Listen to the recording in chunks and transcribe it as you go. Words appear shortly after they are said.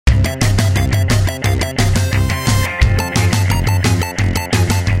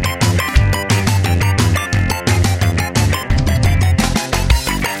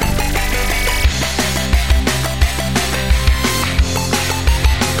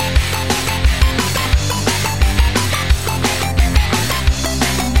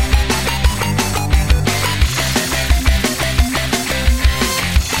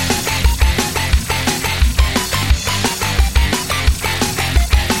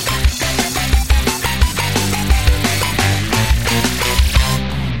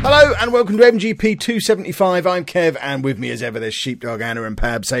and welcome to MGP275. I'm Kev, and with me as ever there's Sheepdog, Anna and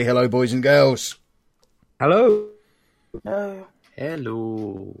Pab. Say hello, boys and girls. Hello.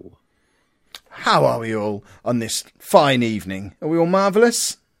 Hello. How are we all on this fine evening? Are we all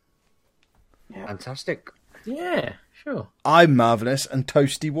marvellous? Yeah. Fantastic. Yeah, sure. I'm marvellous and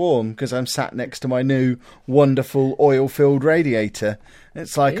toasty warm because I'm sat next to my new wonderful oil-filled radiator.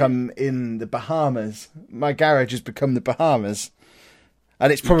 It's like I'm in the Bahamas. My garage has become the Bahamas.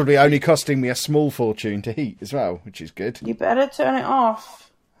 And it's probably only costing me a small fortune to heat as well, which is good. You better turn it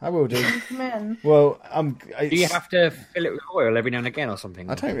off. I will do. Come in. Well, do you have to fill it with oil every now and again or something?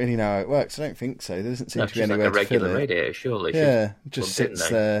 I don't really know how it works. I don't think so. There doesn't seem to be anywhere like a to fill regular it. radiator, surely. Yeah, it just sits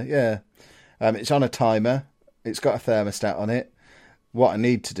there. Yeah, it's on a timer. It's got a thermostat on it. What I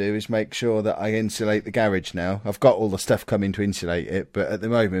need to do is make sure that I insulate the garage now. I've got all the stuff coming to insulate it, but at the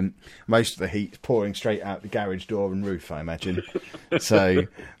moment, most of the heat's pouring straight out the garage door and roof, I imagine. So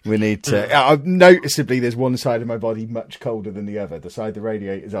we need to... noticeably, there's one side of my body much colder than the other. The side the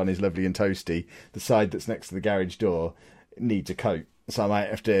radiator's on is lovely and toasty. The side that's next to the garage door needs a coat. So I might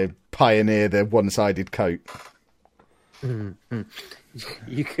have to pioneer the one-sided coat. Mm-hmm.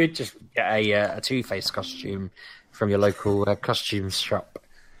 You could just get a Two-Face costume from your local costume shop.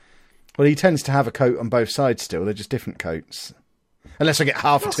 Well, he tends to have a coat on both sides still. They're just different coats. Unless I get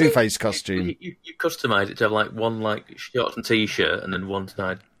half a Two-Face costume. You customise it to have like one like shorts and t-shirt and then one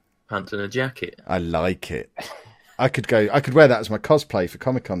side pants and a jacket. I like it. I could wear that as my cosplay for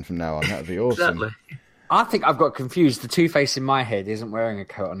Comic-Con from now on. That would be awesome. Exactly. I think I've got confused. The Two-Face in my head isn't wearing a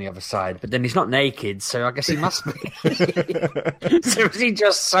coat on the other side, but then he's not naked, so I guess he must be. So is he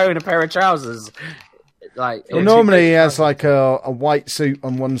just sewing a pair of trousers? Well, normally he has like a white suit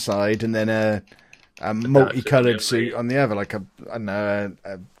on one side and then a multicoloured suit on the other, like a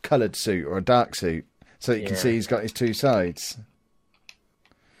coloured suit or a dark suit, so that you can see he's got his two sides.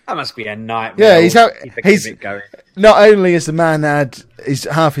 That must be a nightmare. Yeah, he's going. Not only has the man had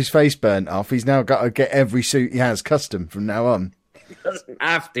half his face burnt off, he's now got to get every suit he has custom from now on. He doesn't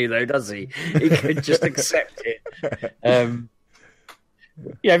have to, though, does he? He could just accept it.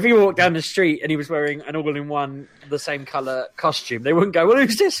 Yeah, if he walked down the street and he was wearing an all-in-one, the same colour costume, they wouldn't go, well,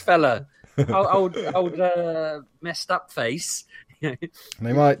 who's this fella? Old messed up face. They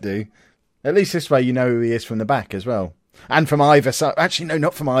might do. At least this way you know who he is from the back as well. And from either side. Actually, no,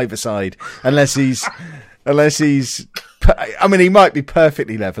 not from either side. Unless he's... I mean, he might be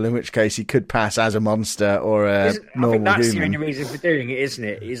perfectly level, in which case he could pass as a monster or a normal human. I think that's the only reason for doing it, isn't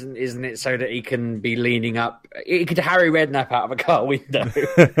it? Isn't it so that he can be leaning up? He could Harry Redknapp out of a car window.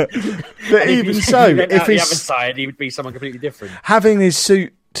 But even so, if he's the other side, he would be someone completely different. Having his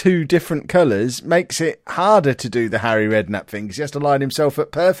suit two different colours makes it harder to do the Harry Redknapp thing, because he has to line himself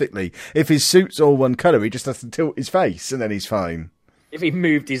up perfectly. If his suit's all one colour, he just has to tilt his face, and then he's fine. If he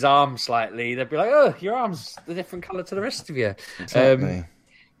moved his arm slightly, they'd be like, oh, your arm's the different colour to the rest of you. Exactly.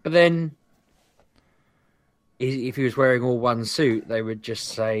 But then, if he was wearing all one suit, they would just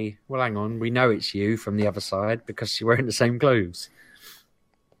say, well, hang on, we know it's you from the other side because you're wearing the same clothes.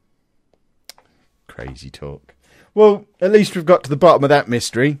 Crazy talk. Well, at least we've got to the bottom of that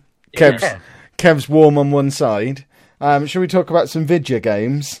mystery. Yeah. Kev's warm on one side. Shall we talk about some video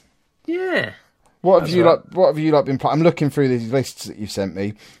games? Yeah. What have you been playing? I'm looking through these lists that you've sent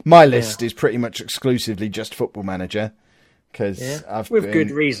me. My list is pretty much exclusively just Football Manager. With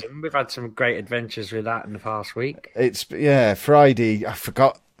good reason. We've had some great adventures with that in the past week. Friday. I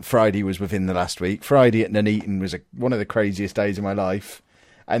forgot Friday was within the last week. Friday at Nuneaton was one of the craziest days of my life.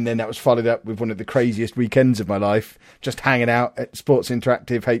 And then that was followed up with one of the craziest weekends of my life, just hanging out at Sports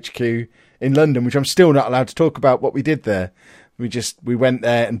Interactive HQ in London, which I'm still not allowed to talk about what we did there. We went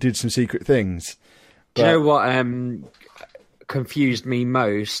there and did some secret things. Do you know what confused me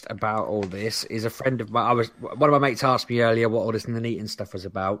most about all this is a friend of mine. One of my mates asked me earlier what all this Nuneaton stuff was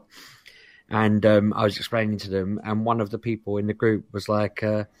about, and I was explaining to them, and one of the people in the group was like,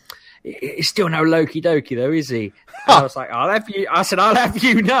 "It's still no Loki Doki though, is he?" And I was like, I'll have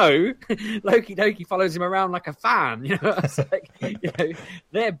you know, Loki Doki follows him around like a fan. You know, I was like,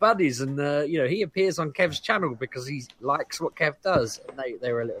 they're buddies, and he appears on Kev's channel because he likes what Kev does. And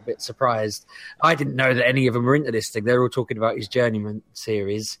they were a little bit surprised. I didn't know that any of them were into this thing. They were all talking about his Journeyman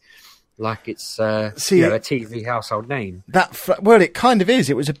series, like it's a TV household name. It kind of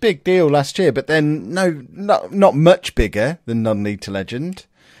is. It was a big deal last year, but then not much bigger than Non-League to Legend.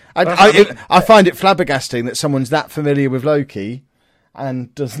 I find it flabbergasting that someone's that familiar with Loki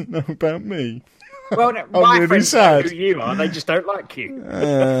and doesn't know about me. Well, my friends know who you are. They just don't like you.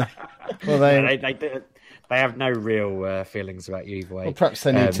 They have no real feelings about you either way. Well, perhaps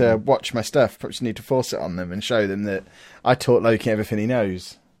they need to watch my stuff. Perhaps you need to force it on them and show them that I taught Loki everything he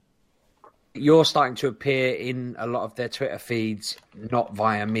knows. you're starting to appear in a lot of their Twitter feeds, not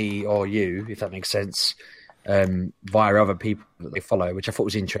via me or you, if that makes sense, via other people that they follow, which I thought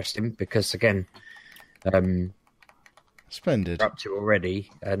was interesting because, again, splendid. They're up to already,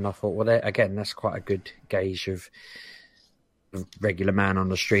 and I thought, well, again, that's quite a good gauge of a regular man on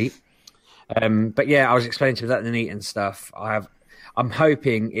the street. But yeah, I was explaining to him that the neat and stuff. I'm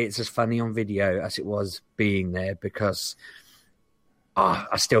hoping it's as funny on video as it was being there because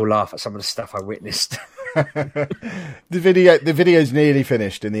I still laugh at some of the stuff I witnessed. The video's nearly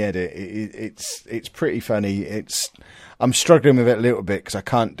finished in the edit. It's pretty funny. I'm struggling with it a little bit because I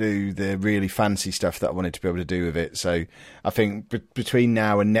can't do the really fancy stuff that I wanted to be able to do with it. So I think between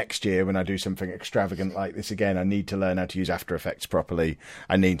now and next year, when I do something extravagant like this again, I need to learn how to use After Effects properly.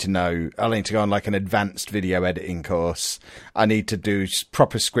 I'll need to go on like an advanced video editing course. I need to do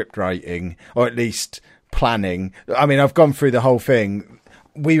proper script writing, or at least planning. I mean, I've gone through the whole thing.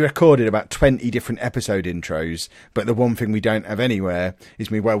 We recorded about 20 different episode intros, but the one thing we don't have anywhere is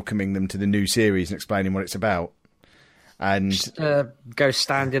me welcoming them to the new series and explaining what it's about. And just, go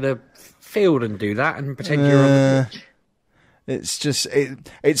stand in a field and do that and pretend you're on the pitch. It's just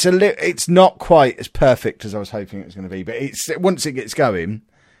it's not quite as perfect as I was hoping it was going to be, but once it gets going,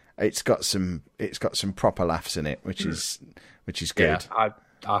 it's got some proper laughs in it, which is good. Yeah,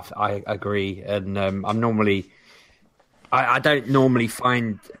 I agree, and I don't normally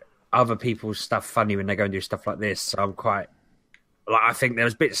find other people's stuff funny when they go and do stuff like this. So I'm quite I think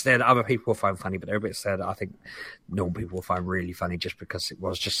there's bits there that other people will find funny, but there are bits there that I think normal people will find really funny, just because it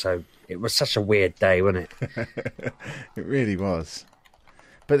was such a weird day, wasn't it? It really was.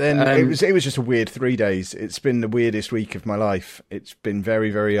 But then it was just a weird 3 days. It's been the weirdest week of my life. It's been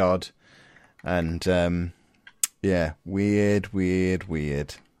very, very odd, and weird.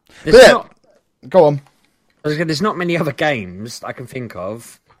 Go on. There's not many other games I can think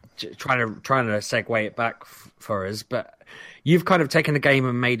of. Trying to segue it back for us, but you've kind of taken the game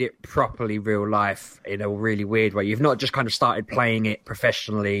and made it properly real life in a really weird way. You've not just kind of started playing it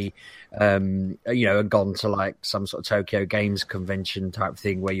professionally, and gone to like some sort of Tokyo Games convention type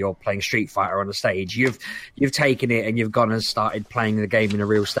thing where you're playing Street Fighter on a stage. You've taken it and you've gone and started playing the game in a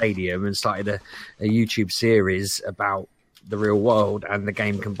real stadium and started a YouTube series about the real world and the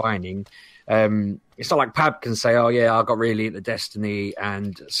game combining. It's not like Pab can say, "Oh yeah, I got really into Destiny,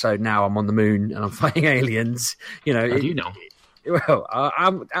 and so now I'm on the moon and I'm fighting aliens." How do you know? Well,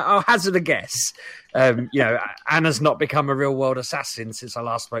 I'll hazard a guess. Anna's not become a real world assassin since I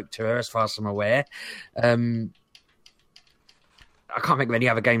last spoke to her, as far as I'm aware. I can't think of any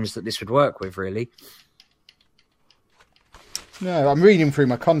other games that this would work with, really. No, I'm reading through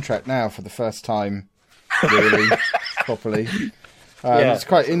my contract now for the first time, really, properly. It's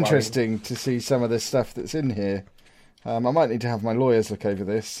quite interesting to see some of the stuff that's in here. I might need to have my lawyers look over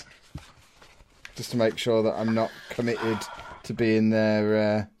this, just to make sure that I'm not committed to being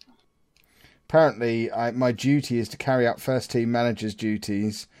there. Apparently, my duty is to carry out first team manager's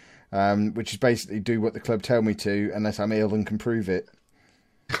duties, which is basically do what the club tell me to, unless I'm ill and can prove it.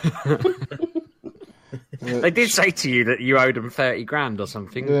 They did say to you that you owed them 30 grand or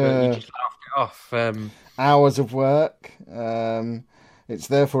something, but you just laughed it off. Hours of work. It's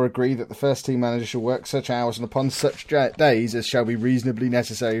therefore agreed that the first team manager shall work such hours and upon such days as shall be reasonably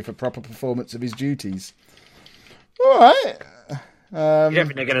necessary for proper performance of his duties. All right. You don't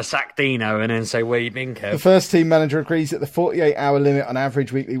think they're going to sack Dino and then say, where you been, Kev? The first team manager agrees that the 48-hour limit on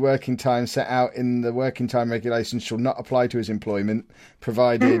average weekly working time set out in the working time regulations shall not apply to his employment,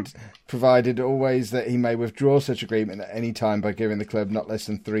 provided always that he may withdraw such agreement at any time by giving the club not less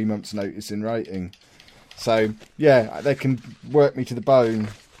than 3 months' notice in writing. So, yeah, they can work me to the bone.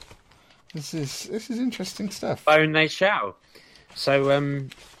 This is interesting stuff. Bone they shall. So,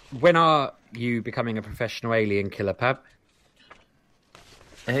 when are you becoming a professional alien killer, Pab?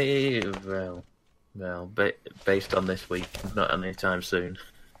 Hey, well, based on this week, not anytime soon.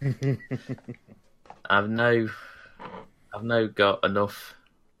 I've now got enough.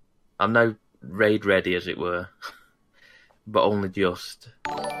 I'm now raid ready, as it were, but only just.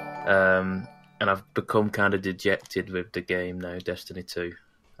 And I've become kind of dejected with the game now, Destiny 2.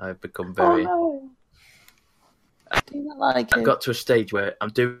 I've become very... Oh, no. Do you not like it? I've got to a stage where I'm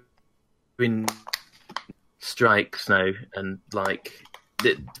doing strikes now, and like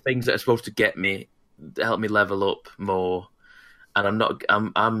the things that are supposed to get me, help me level up more. And I'm not.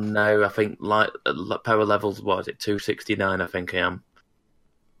 I'm now. I think like power levels. What is it? 269. I think I am.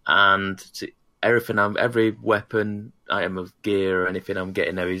 And every weapon, item of gear, or anything I'm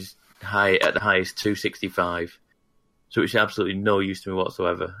getting now is high at the highest 265, so it's absolutely no use to me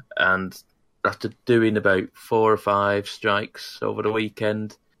whatsoever. And after doing about 4 or 5 strikes over the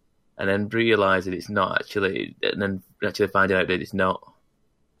weekend, and then realising it's not actually, and then actually finding out that it's not.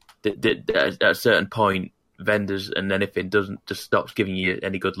 At a certain point, vendors and anything just stops giving you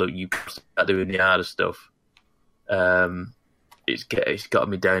any good loot. You start doing the harder stuff. It's got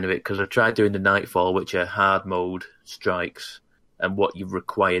me down a bit because I tried doing the Nightfall, which are hard mode strikes, and what you're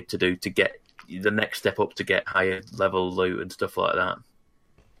required to do to get the next step up to get higher level loot and stuff like that.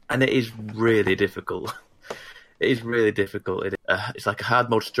 And it is really difficult. It is really difficult. It's like a hard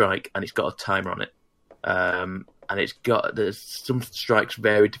mode strike, and it's got a timer on it. And there's some strikes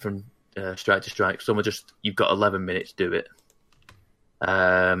vary different strike to strike. Some are just you've got 11 minutes to do it.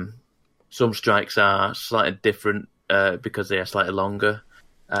 Some strikes are slightly different because they are slightly longer.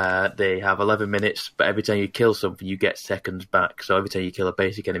 They have 11 minutes, but every time you kill something, you get seconds back. So every time you kill a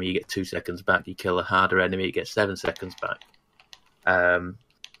basic enemy, you get 2 seconds back. You kill a harder enemy, you get 7 seconds back.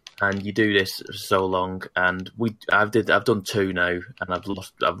 And you do this for so long, and I've done 2 now, and I've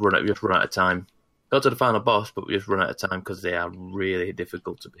just run out of time. Got to the final boss, but we just run out of time because they are really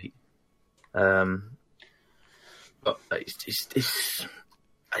difficult to beat. But it's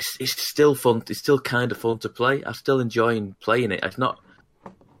still fun. It's still kind of fun to play. I'm still enjoying playing it. I'm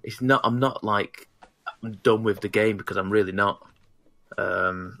not like I'm done with the game because I'm really not.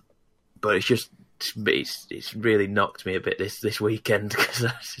 But it's really knocked me a bit this weekend because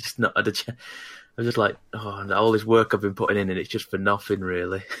I just not had a chance. I'm just like, all this work I've been putting in, and it's just for nothing,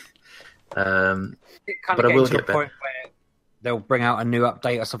 really. But I will get to a point where they'll bring out a new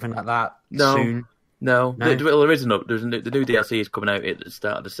update or something like that soon. No. There is the new DLC is coming out at the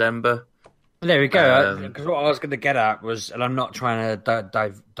start of December. There we go. Because what I was going to get at was, and I'm not trying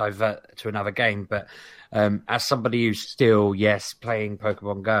to divert to another game, but as somebody who's still playing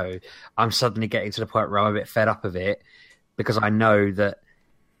Pokemon Go, I'm suddenly getting to the point where I'm a bit fed up of it because I know that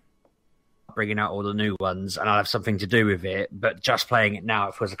bringing out all the new ones and I'll have something to do with it, but just playing it now,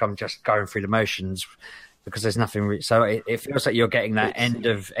 it feels like I'm just going through the motions because there's nothing. So it feels like you're getting that end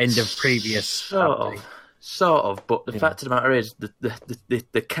of previous sort of. But the fact of the matter is,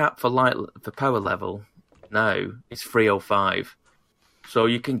 the cap for power level now is 305, so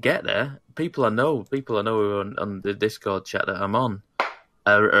you can get there. People I know on the Discord chat that I'm on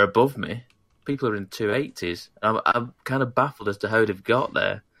are above me. People are in 280s. I'm kind of baffled as to how they've got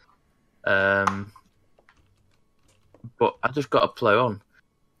there. But I just got to plow on.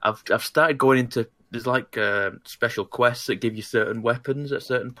 I've started going into there's like special quests that give you certain weapons at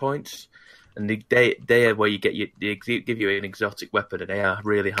certain points, and they are where you get they give you an exotic weapon, and they are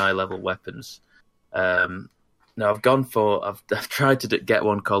really high level weapons. Now I've tried to get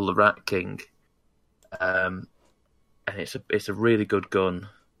one called the Rat King, and it's a really good gun,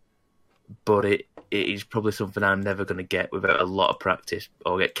 but it is probably something I'm never going to get without a lot of practice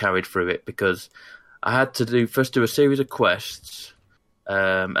or get carried through it, because I had to do a series of quests,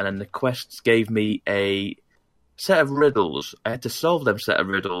 and then the quests gave me a set of riddles. I had to solve them set of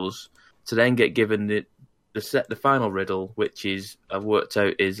riddles to then get given the final riddle, which is I've worked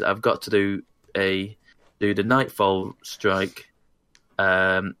out is I've got to do the Nightfall strike,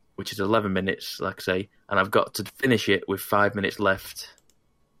 which is 11 minutes, like I say, and I've got to finish it with 5 minutes left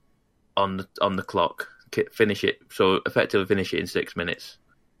on the clock. Finish it, so effectively finish it in 6 minutes,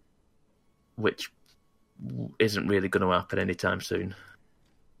 which isn't really going to happen anytime soon.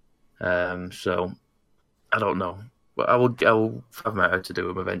 So I don't know, but I will have out how to do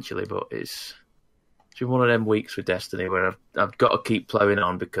them eventually. But it's been one of them weeks with Destiny where I've got to keep ploughing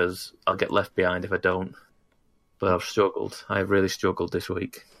on because I'll get left behind if I don't. But I've struggled. I've really struggled this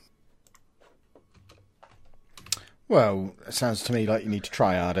week. Well, it sounds to me like you need to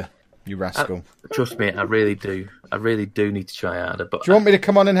try harder, you rascal. Trust me, I really do. I really do need to try harder. But do you want me to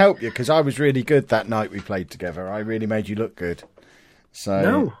come on and help you? Because I was really good that night we played together. I really made you look good. So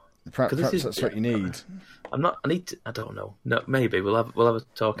no, perhaps that's what you need. I'm not. I need to. I don't know. No, maybe we'll have a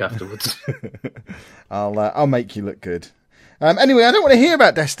talk afterwards. I'll make you look good. Anyway, I don't want to hear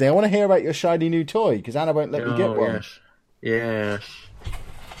about Destiny. I want to hear about your shiny new toy because Anna won't let me get one. Yes.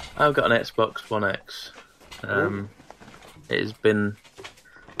 I've got an Xbox One X. It has been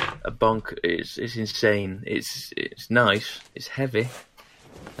a bonk. It's insane. It's nice. It's heavy.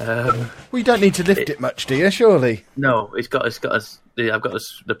 We don't need to lift it much, do you? Surely. No, I've got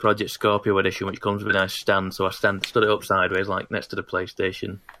the Project Scorpio edition, which comes with a nice stand. So I stood it up sideways, like next to the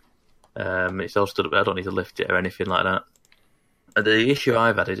PlayStation. It's all stood up. I don't need to lift it or anything like that. The issue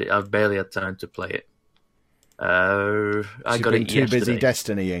I've had is I've barely had time to play it. I got it too busy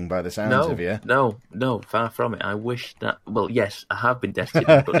Destinying by the sounds of you. No, far from it. I wish that. Well, yes, I have been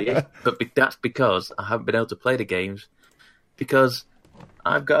Destinying, but that's because I haven't been able to play the games because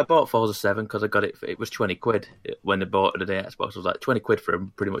I bought Forza 7 because I got it. It was 20 quid when I bought it at the Xbox. It was like 20 quid for a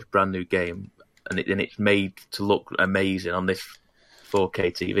pretty much brand new game, and it's made to look amazing on this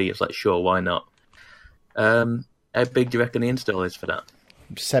 4K TV. It's like, sure, why not? How big do you reckon the install is for that?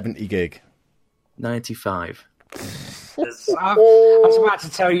 70 gig. 95. I was about to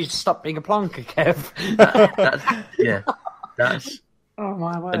tell you to stop being a plonker, Kev. That's Oh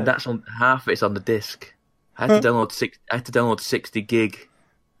my word! and that's on half. It's on the disc. I had to download 60 gig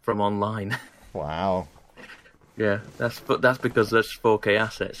from online. Wow. Yeah, that's because there's 4K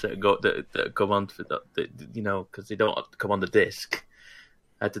assets that come on, because they don't come on the disc.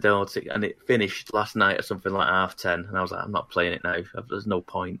 I had to download it, and it finished last night at something like 10:30, and I was like, I'm not playing it now. There's no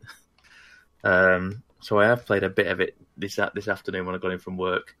point. So I have played a bit of it this afternoon when I got in from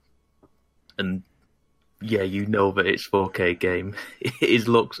work, and yeah, that it's 4K game.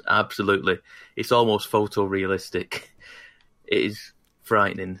 Looks absolutely. It's almost photorealistic. It is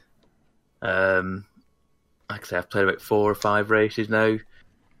frightening. Like I say, I've played about 4 or 5 races now,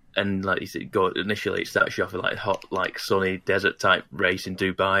 and like you said, initially it starts you off with like hot, like sunny desert type race in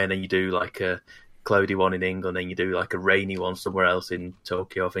Dubai, and then you do like a cloudy one in England, and then you do like a rainy one somewhere else in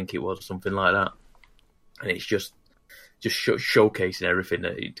Tokyo, I think it was, or something like that. And it's just showcasing everything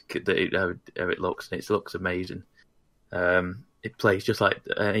how it looks, and it looks amazing. It plays just like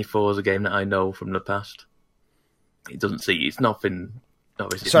any Forza game that I know from the past. It's nothing.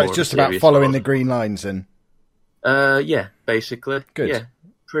 Obviously, So it's just about following the green lines, and yeah, basically, good. Yeah,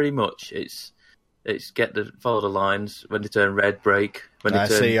 pretty much. It's follow the lines. When they turn red, brake. When they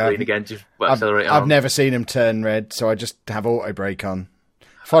turn green again, just accelerate. I've never seen them turn red, so I just have auto brake on.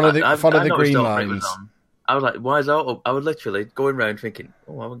 Follow the green lines. I was like, why is auto? I was literally going around thinking,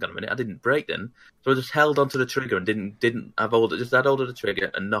 oh, I haven't got a minute. I didn't brake then, so I just held onto the trigger and didn't have just had hold of the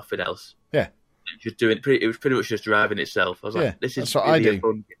trigger and nothing else. Yeah, just doing it. It was pretty much just driving itself. I was like, this is that's what I do.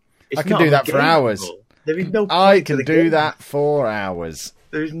 Fun. I can do that for hours. There is no. I can do that for hours.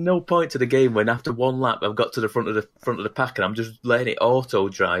 There's no point to the game when after one lap I've got to the front of the pack and I'm just letting it auto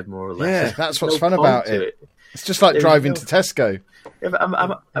drive more or less. Yeah, that's what's fun about it. It's just like driving to Tesco. Yeah,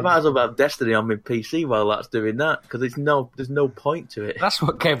 I might as well have Destiny on my PC while that's doing that, because there's no point to it. That's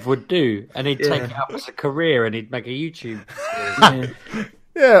what Kev would do, and he'd take it up as a career, and he'd make a YouTube series.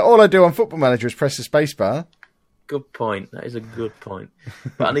 Yeah, all I do on Football Manager is press the space bar. Good point. That is a good point.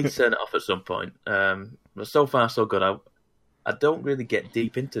 But I need to turn it off at some point. But so far, so good. I don't really get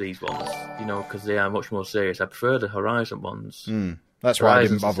deep into these ones, because they are much more serious. I prefer the Horizon ones. That's why I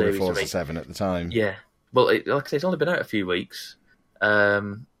didn't bother with Forza 7 at the time. Yeah. Well, like I say, it's only been out a few weeks.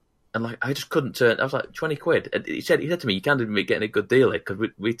 And like I just couldn't turn. I was like 20 quid. And he said to me, "You can't even be getting a good deal because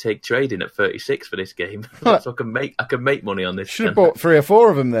we take trading at 36 for this game, so I can make money on this." Should have bought 3 or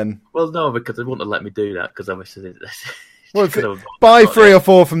 4 of them then. Well, no, because they wouldn't have let me do that because obviously. Buy 3 or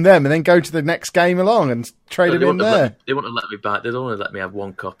 4 from them and then go to the next game along and trade them in there. They wouldn't have let me buy. They'd only let me have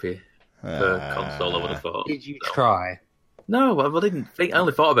 1 copy per console. I would have thought. Did you try? No, I didn't think. I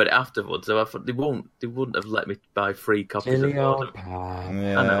only thought about it afterwards. So I thought they wouldn't have let me buy 3 copies of them.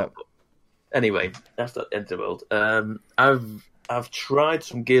 Yeah. I know. But anyway, that's the end of the world. I've tried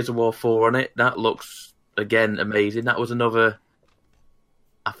some Gears of War 4 on it. That looks again amazing. That was another.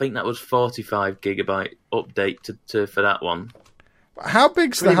 I think that was 45 gigabyte update for that one. How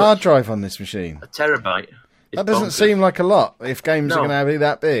big's the hard drive on this machine? A terabyte. That doesn't seem like a lot if games are going to be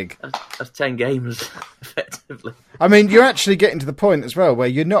that big. That's 10 games, effectively. I mean, you're actually getting to the point as well where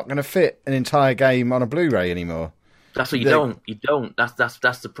you're not going to fit an entire game on a Blu-ray anymore. That's what you don't. You don't. That's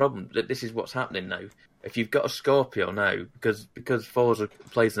the problem. This is what's happening now. If you've got a Scorpio now, because Forza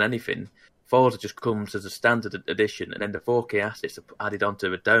plays on anything, Forza just comes as a standard edition, and then the 4K assets are added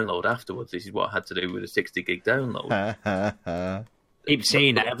onto a download afterwards. This is what I had to do with a 60 gig download. Keep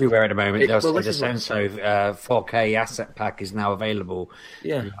seeing it everywhere at the moment. The Senso 4K asset pack is now available.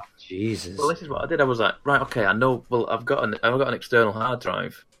 Yeah. Oh, Jesus. Well, this is what I did. I was like, right, okay, I know. Well, I've got an external hard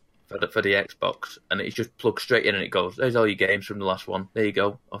drive for the Xbox, and it just plugs straight in, and it goes, "There's all your games from the last one. There you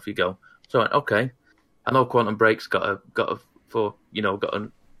go. Off you go." So I went, okay. I know Quantum Break's it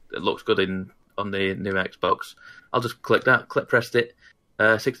looks good on the new Xbox. I'll just pressed it,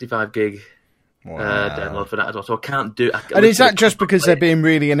 65 gig. Download for that as well. So I can't do. And is that just because they're being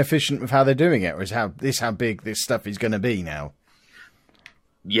really inefficient with how they're doing it, or is how big this stuff is going to be now?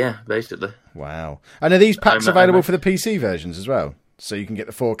 Yeah, basically. Wow. And are these packs available for the PC versions as well? So you can get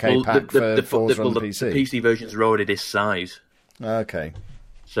the 4K pack for Forza on the PC. The PC versions are already this size. Okay.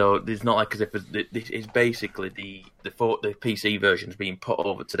 So there's not like as if it's basically the PC versions being put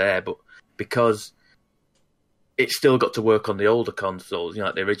over to there, but because it's still got to work on the older consoles,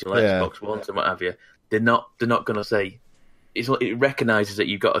 like the original Xbox Ones and what have you. They're not going to say, it recognises that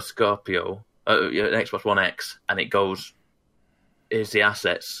you've got a Scorpio, an Xbox One X, and it goes, here's the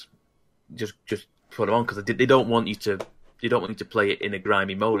assets, just put them on, because they don't want you to play it in a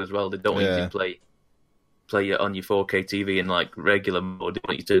grimy mode as well. They don't want you to play it on your 4K TV in like regular mode. They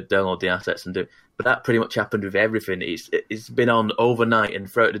want you to download the assets and do it. But that pretty much happened with everything. It's been on overnight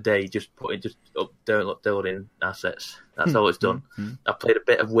and throughout the day, just downloading assets. That's all it's done. I played a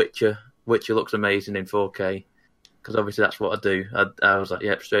bit of Witcher. Witcher looks amazing in 4K, because obviously that's what I do. I was like,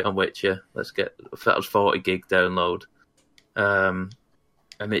 yep, straight on Witcher. That was 40 gig download. The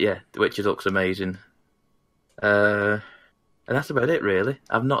Witcher looks amazing. And that's about it, really.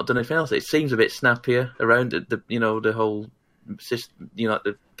 I've not done anything else. It seems a bit snappier around the whole system,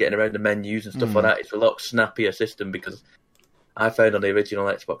 the getting around the menus and stuff like that. It's a lot snappier system, because I found on the original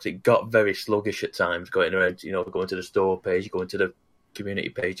Xbox it got very sluggish at times, going around, going to the store page, going to the community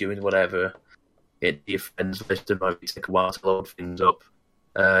page, doing whatever. Your friends list, and might take a while to load things up.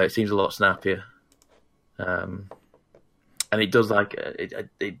 It seems a lot snappier. And it does it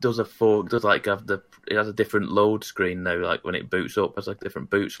has a different load screen now. Like when it boots up, it's like a different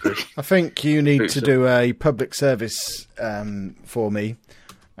boot screen. I think you need to do a public service for me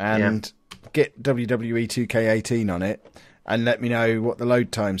and get WWE 2K18 on it and let me know what the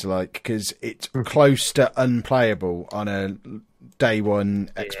load times are like, because it's close to unplayable on a day one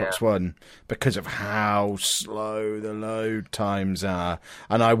Xbox One because of how slow the load times are.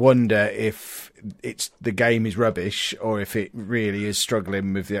 And I wonder if the game is rubbish or if it really is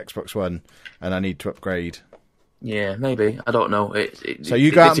struggling with the Xbox One and I need to upgrade. Yeah, maybe. I don't know. So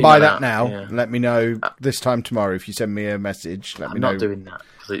you go out and buy that now. Yeah. Let me know this time tomorrow. If you send me a message, let me know. I'm not doing that,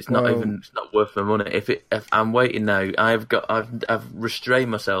 because it's not worth my money. If I'm waiting now, I've restrained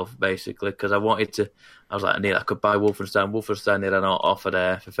myself basically, because I wanted to. I was like, I could buy Wolfenstein. Wolfenstein had an offer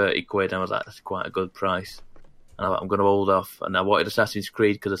there for 30 quid. And I was like, that's quite a good price. And I'm going to hold off. And I wanted Assassin's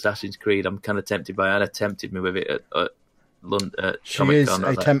Creed, because Assassin's Creed I'm kind of tempted by. Anna tempted me with it at London. She Comic-Con.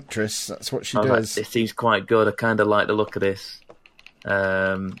 Is a temptress. That's what she does. It seems quite good. I kind of like the look of this.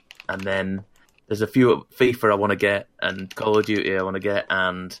 And then there's a few FIFA I want to get, and Call of Duty I want to get,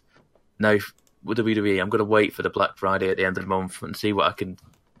 and now with WWE, I'm going to wait for the Black Friday at the end of the month and see what I can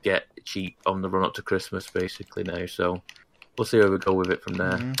get cheap on the run up to Christmas, basically now. So we'll see where we go with it from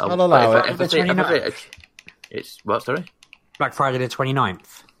there. I'll allow it. It's what? Sorry, Black Friday the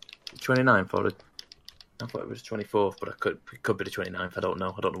 29th. 29th. I thought it was 24th, but it could be the 29th. I don't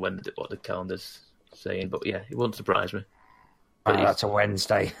know. I don't know what the calendar's saying, but yeah, it wouldn't surprise me. But that's a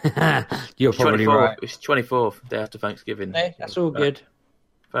Wednesday. You're probably 24th. right. It's 24th, day after Thanksgiving. Hey, that's all good.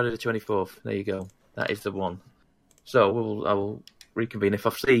 Friday the 24th. There you go. That is the one. So I will reconvene. If I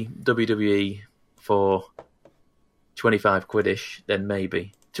see WWE for 25 quid-ish, then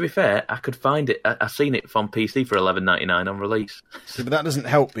maybe. To be fair, I could find it. I've seen it from PC for $11.99 on release. See, but that doesn't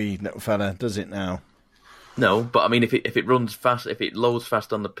help me, little fella, does it now? No, but I mean, if it runs fast, if it loads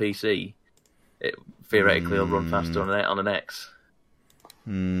fast on the PC, it theoretically will run faster on an X.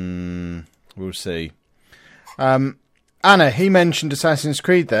 We'll see. Anna, he mentioned Assassin's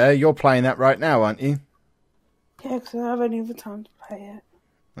Creed there. You're playing that right now, aren't you? Yeah, because I have any other time to play it.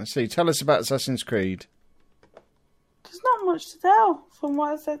 I see. Tell us about Assassin's Creed. There's not much to tell from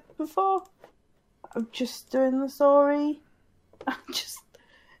what I said before. I'm just doing the story. I'm just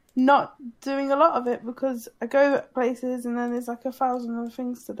not doing a lot of it because I go places and then there's like 1,000 other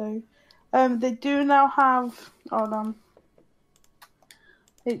things to do. They do now have... Hold on.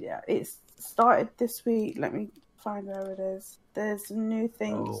 It's started this week. Let me find where it is. There's new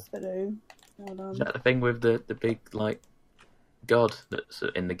things to do. Hold on. Is that the thing with the big, like, god that's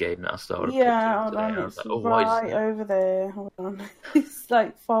in the game that I saw? Yeah, hold on. It's right over there. Hold on. It's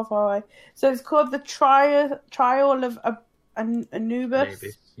like far away. So it's called the Trial of Anubis.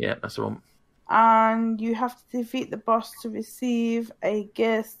 Maybe. Yeah, that's the one. And you have to defeat the boss to receive a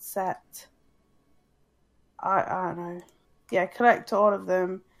gift set. I don't know. Yeah, collect all of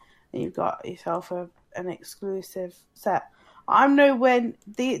them, and you've got yourself an exclusive set. I'm nowhere.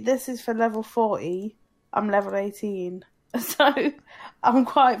 This is for level 40. I'm level 18, so I'm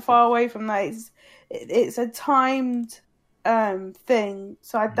quite far away from that. It's a timed thing,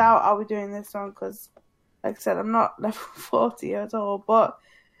 so I doubt I'll be doing this one because, like I said, I'm not level 40 at all. But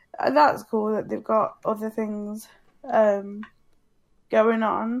that's cool that they've got other things going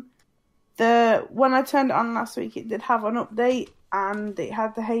on. When I turned it on last week, it did have an update and it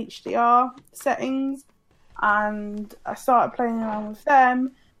had the HDR settings, and I started playing around with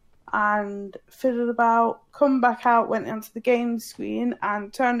them and fiddled about, come back out, went onto the game screen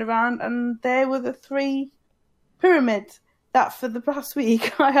and turned around, and there were the 3 pyramids that for the past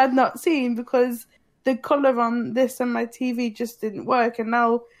week I had not seen because the colour on this and my TV just didn't work, and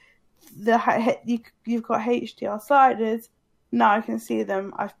now you've got HDR sliders. Now I can see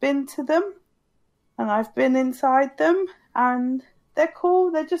them. I've been to them, and I've been inside them, and they're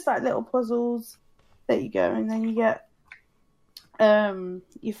cool. They're just like little puzzles. There you go, and then you get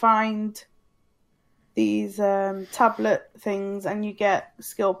you find these tablet things, and you get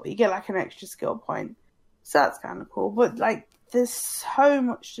like an extra skill point. So that's kind of cool. But like, there's so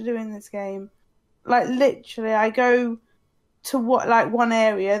much to do in this game. Like, literally, I go to one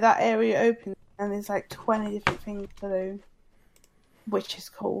area, that area opens, and there's like 20 different things to do, which is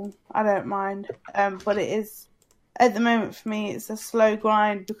cool. I don't mind. But it is, at the moment for me, it's a slow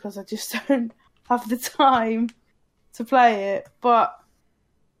grind because I just don't have the time to play it. But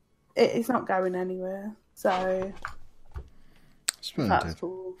it's not going anywhere, so that's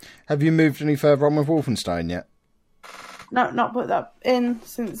cool. Have you moved any further on with Wolfenstein yet? No, not put that in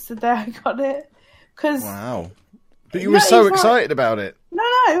since the day I got it. Wow. But you were so excited about it. No,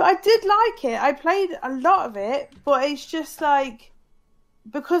 I did like it. I played a lot of it, but it's just like,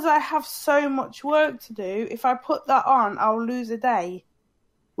 because I have so much work to do, if I put that on, I'll lose a day.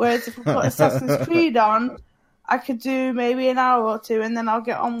 Whereas if I put Assassin's Creed on, I could do maybe an hour or two, and then I'll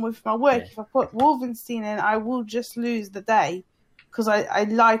get on with my work. If I put Wolfenstein in, I will just lose the day, because I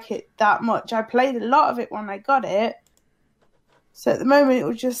like it that much. I played a lot of it when I got it. So at the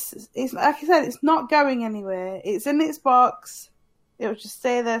moment, it's like I said, it's not going anywhere. It's in its box. It will just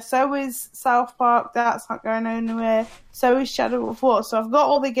stay there. So is South Park. That's not going anywhere. So is Shadow of War. So I've got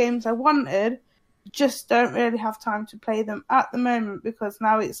all the games I wanted, just don't really have time to play them at the moment, because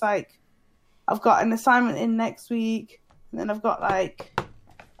now it's like I've got an assignment in next week, and then I've got like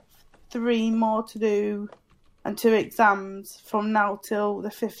 3 more to do and 2 exams from now till the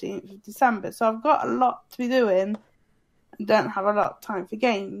 15th of December. So I've got a lot to be doing and don't have a lot of time for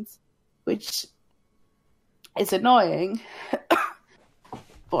games, which is annoying.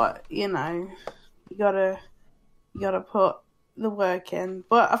 But, you know, you gotta put the work in.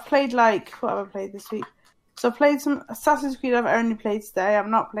 But I've played what have I played this week? So I played some Assassin's Creed. I've only played today. I've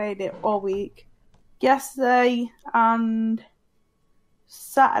not played it all week. Yesterday and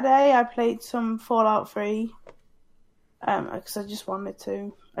Saturday I played some Fallout 3 because I just wanted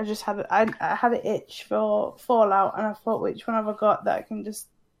to. I had an itch for Fallout, and I thought, which one have I got that I can just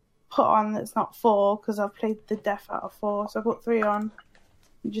put on that's not 4, because I've played the death out of 4, so I put 3 on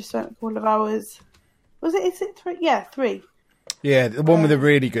and just spent a couple of hours. Is it 3? Yeah, 3. Yeah, the one with a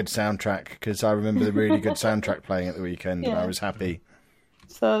really good soundtrack, because I remember the really good soundtrack playing at the weekend, and I was happy.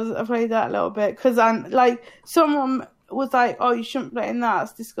 So I played that a little bit, because someone was like, "Oh, you shouldn't play in that,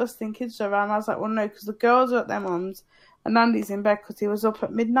 it's disgusting, kids are around." I was like, well, no, because the girls are at their mum's, and Andy's in bed because he was up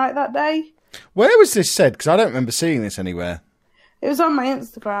at midnight that day. Where was this said? Because I don't remember seeing this anywhere. It was on my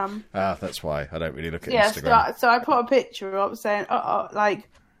Instagram. Ah, that's why. I don't really look at Instagram. Yeah, so I put a picture up saying,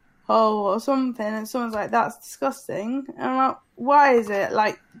 or something, and someone's like, "That's disgusting." And I'm like, why is it?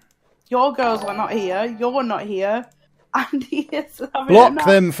 Like, your girls are not here, you're not here, Andy is having Block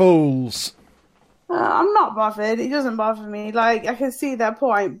them fools. I'm not bothered. It doesn't bother me. Like, I can see their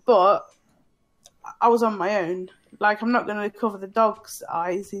point, but I was on my own. Like, I'm not going to cover the dog's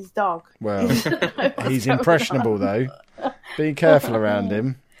eyes. He's dog. Well, he's impressionable, though. Be careful around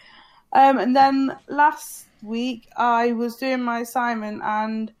him. And then last week, I was doing my assignment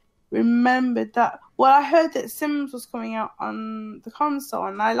and remembered that... Well, I heard that Sims was coming out on the console,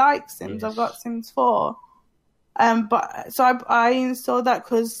 and I like Sims. Yes. I've got Sims 4. So I installed that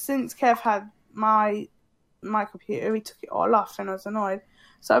because since Kev had my computer, he took it all off, and I was annoyed.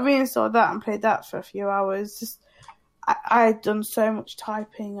 So I reinstalled that and played that for a few hours. Just I had done so much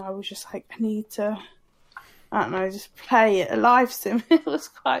typing. I was just like, I need to, I don't know, just play it, a live sim. It was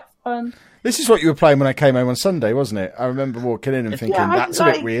quite fun. This is what you were playing when I came home on Sunday, wasn't it? I remember walking in and thinking, that's a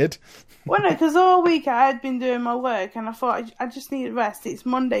bit weird. Well, no, because all week I had been doing my work, and I thought I just need rest. It's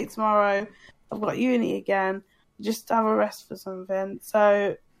Monday tomorrow. I've got uni again. Just have a rest for something.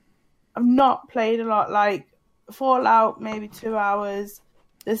 So I've not played a lot. Like Fallout, maybe 2 hours.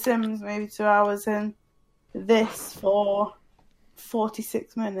 The Sims, maybe 2 hours. And this for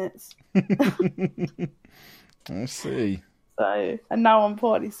 46 minutes. I see. So, and now I'm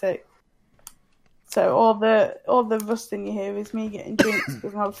 46. So all the rusting you hear is me getting drinks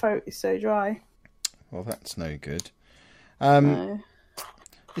because my throat is so dry. Well, that's no good. No.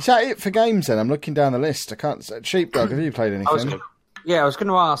 Is that it for games then? I'm looking down the list. I can't... Sheepdog, have you played anything? I was going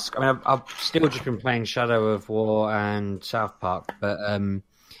to ask. I mean, I've still just been playing Shadow of War and South Park, but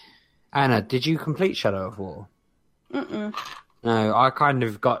Anna, did you complete Shadow of War? Mm-mm. No, I kind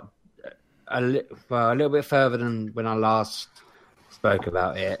of got a little bit further than when I last spoke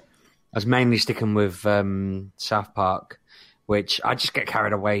about it. I was mainly sticking with South Park, which I just get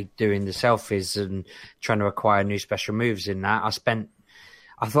carried away doing the selfies and trying to acquire new special moves in that.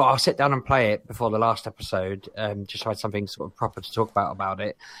 I thought I'll sit down and play it before the last episode, just so I had something sort of proper to talk about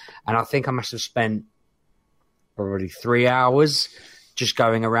it. And I think I must have spent probably 3 hours just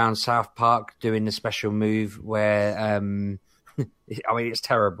going around South Park doing the special move where, I mean, it's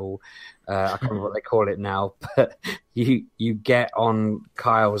terrible. I can't remember what they call it now, but you get on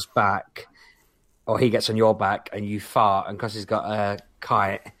Kyle's back, or he gets on your back, and you fart, and because he's got a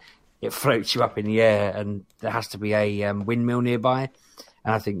kite, it floats you up in the air, and there has to be a windmill nearby.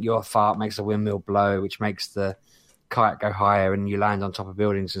 And I think your fart makes the windmill blow, which makes the kite go higher, and you land on top of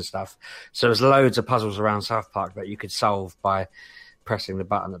buildings and stuff. So there's loads of puzzles around South Park that you could solve by pressing the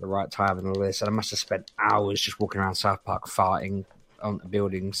button at the right time and all this. And I must have spent hours just walking around South Park farting on the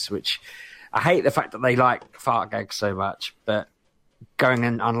buildings, which I hate the fact that they like fart gags so much, but going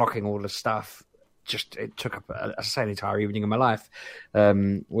and unlocking all the stuff, it took up an entire evening of my life,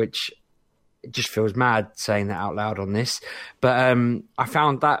 which it just feels mad saying that out loud on this. But I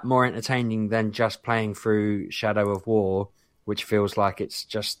found that more entertaining than just playing through Shadow of War, which feels like it's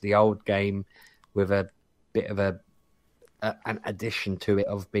just the old game with a bit of an addition to it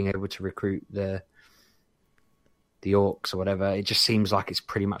of being able to recruit the orcs or whatever. It just seems like it's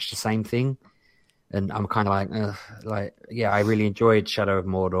pretty much the same thing. And I'm kind of like, I really enjoyed Shadow of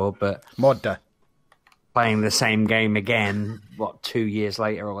Mordor, but Modder. Playing the same game again, 2 years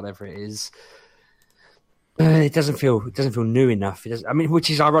later or whatever it is, it doesn't feel new enough. Which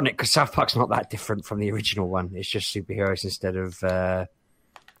is ironic because South Park's not that different from the original one. It's just superheroes instead of.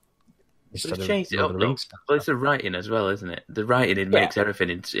 It's changed it up, though. Well, it's the writing as well, isn't it? The writing makes everything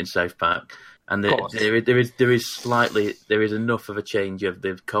in South Park, and there is enough of a change of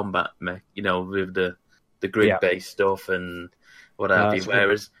the combat, with the grid-based stuff and what have you.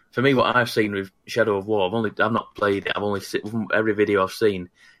 Whereas for me, what I've seen with Shadow of War, I've not played it. I've only seen every video I've seen.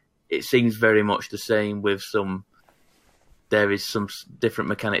 It seems very much the same with there is some different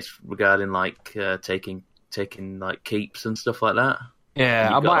mechanics regarding like taking like keeps and stuff like that.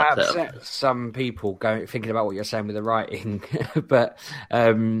 Yeah, I might upset some people thinking about what you're saying with the writing, but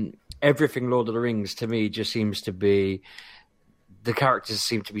everything Lord of the Rings to me just seems to be, the characters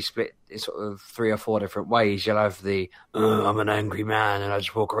seem to be split in sort of 3 or 4 different ways. You'll have I'm an angry man and I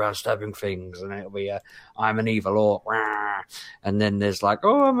just walk around stabbing things, and it'll be I'm an evil orc, and then there's like,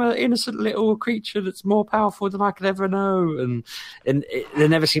 I'm an innocent little creature that's more powerful than I could ever know, and there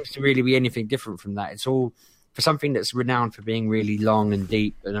never seems to really be anything different from that. It's all, for something that's renowned for being really long and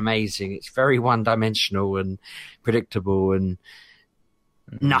deep and amazing, it's very one-dimensional and predictable, and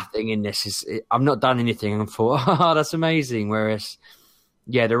nothing in this is... I've not done anything and thought, that's amazing. Whereas,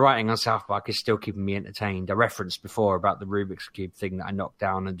 the writing on South Park is still keeping me entertained. I referenced before about the Rubik's Cube thing that I knocked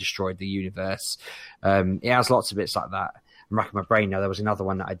down and destroyed the universe. It has lots of bits like that. I'm racking my brain now. There was another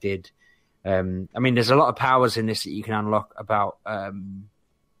one that I did. There's a lot of powers in this that you can unlock about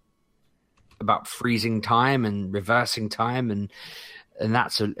freezing time and reversing time, and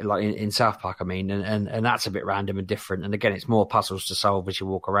that's like in South Park, and that's a bit random and different. And again, it's more puzzles to solve as you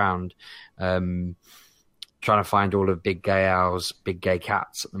walk around, trying to find all of big gay owls, big gay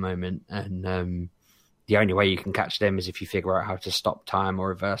cats at the moment. And the only way you can catch them is if you figure out how to stop time or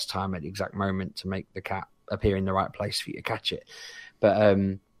reverse time at the exact moment to make the cat appear in the right place for you to catch it. But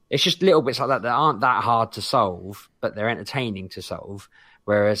it's just little bits like that aren't that hard to solve, but they're entertaining to solve.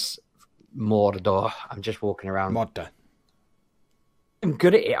 Whereas Mordor, I'm just walking around. Modder. I'm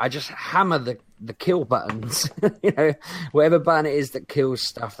good at it. I just hammer the kill buttons. Whatever button it is that kills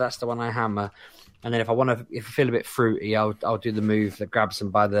stuff, that's the one I hammer. And then if I feel a bit fruity, I'll do the move that grabs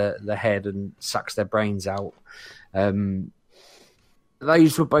them by the head and sucks their brains out. Those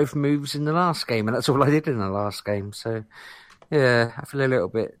were both moves in the last game, and that's all I did in the last game. So, I feel a little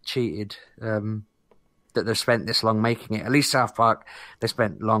bit cheated. That they've spent this long making it. At least South Park, they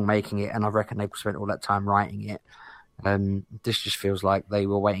spent long making it, and I reckon they spent all that time writing it. This just feels like they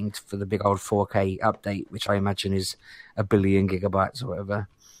were waiting for the big old 4K update, which I imagine is 1 billion gigabytes or whatever.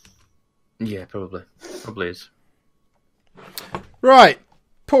 Yeah, probably is. Right,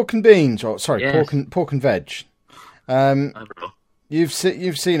 pork and beans, Yes. pork and veg. You've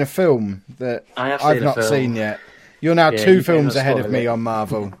seen a film that I've not seen yet. You're now 2 films ahead of me on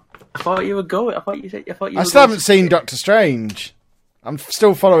Marvel. I thought you were going. I still haven't seen Doctor Strange. I'm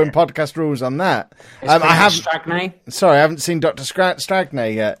still following podcast rules on that. I haven't seen Doctor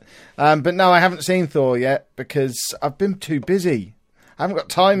Stragne yet. But no, I haven't seen Thor yet because I've been too busy. I haven't got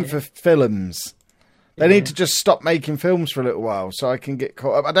time for films. They need to just stop making films for a little while so I can get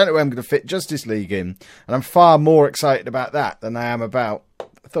caught up. I don't know where I'm going to fit Justice League in, and I'm far more excited about that than I am about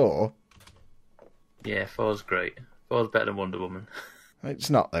Thor. Yeah, Thor's great. Thor's better than Wonder Woman. It's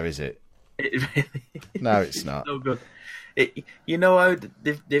not, though, is it? It really is. No, it's not. So good. You know how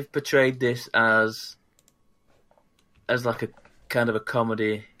they've portrayed this as like a kind of a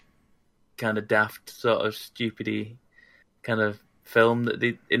comedy, kind of daft, sort of stupidy kind of film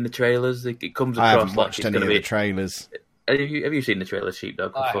that in the trailers it comes across. I haven't like watched it's any of gonna the be. trailers. Have you seen the trailer,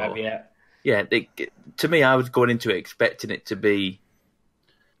 Sheepdog? I Before? have, yeah. Yeah, to me, I was going into it expecting it to be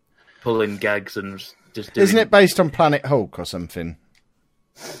pulling gags and just doing... Isn't it based on Planet Hulk or something?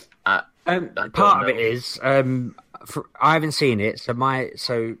 I don't Part of know. it is I haven't seen it,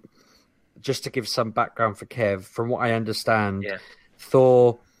 so just to give some background for Kev, from what I understand, Yeah.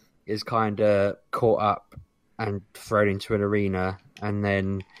 Thor is kind of caught up and thrown into an arena, and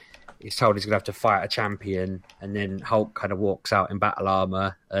then he's told he's going to have to fight a champion, and then Hulk kind of walks out in battle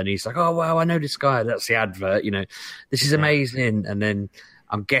armor, and he's like, "Oh wow, I know this guy." That's the advert, This is amazing, and then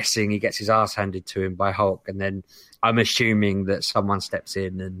I'm guessing he gets his ass handed to him by Hulk, and then I'm assuming that someone steps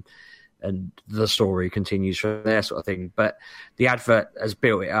in and the story continues from there, sort of thing. But the advert has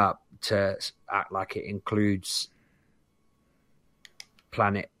built it up to act like it includes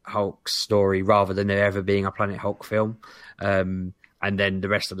Planet Hulk's story rather than there ever being a Planet Hulk film. And then the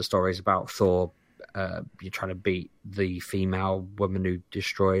rest of the story is about Thor. You're trying to beat the female woman who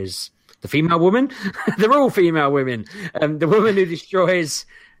destroys the female woman. They're all female women. The woman who destroys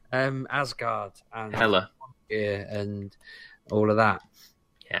Asgard and Hela. and all of that.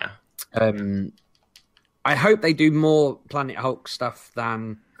 Yeah. I hope they do more Planet Hulk stuff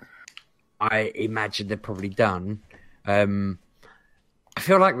than I imagine they've probably done. I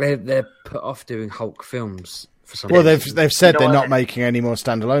feel like they're put off doing Hulk films for some Well, reason. they've said You know they're what? not making any more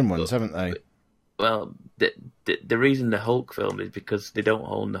standalone ones, haven't they? Well, the reason the Hulk film is because they don't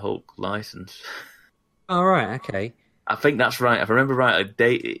own the Hulk license. Oh, right, okay. I think that's right. If I remember right,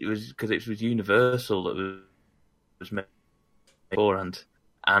 it was because it was Universal that was made beforehand,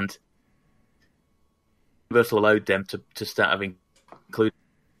 and Universal allowed them to start having included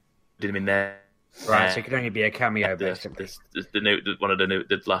him in there. Right, so it could only be a cameo, basically.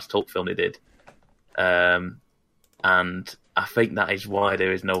 The last Hulk film they did, and I think that is why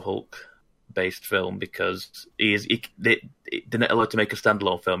there is no Hulk-based film, because they're not allowed to make a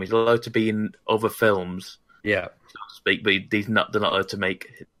standalone film. He's allowed to be in other films, Yeah. so to speak, but they're not allowed to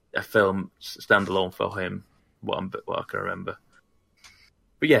make a film standalone for him. What I can remember,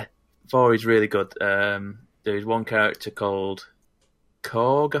 but yeah, Thor is really good. There is one character called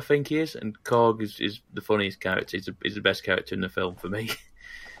Korg, I think he is, and Korg is the funniest character. He's the best character in the film for me.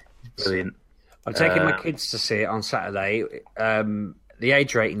 He's brilliant. I'm taking my kids to see it on Saturday. The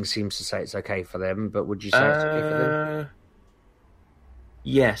age rating seems to say it's okay for them, but would you say it's okay for them?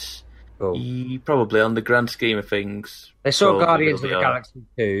 Yes. Cool. Probably on the grand scheme of things. They saw probably Guardians will of be the all right. Galaxy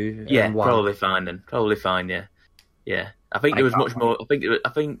 2. Yeah, and 1. probably fine then. Probably fine. Yeah, yeah. I think there was much more. I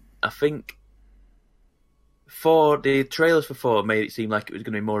think for the trailers for 4 made it seem like it was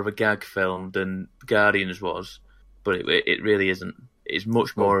going to be more of a gag film than Guardians was, but it really isn't. It's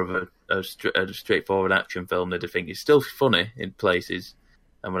much more of a straightforward action film than I think. It's still funny in places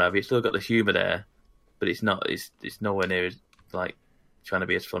and what have you. It's still got the humour there, but it's not. It's nowhere near as like trying to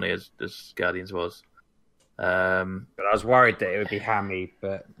be as funny as Guardians was. But I was worried that it would be hammy,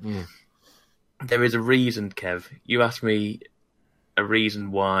 but... There is a reason, Kev. You asked me a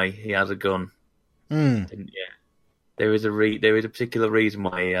reason why he has a gun. Didn't you? There is a particular reason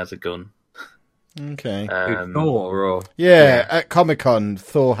why he has a gun. Okay. Thor, or... Yeah, at Comic-Con,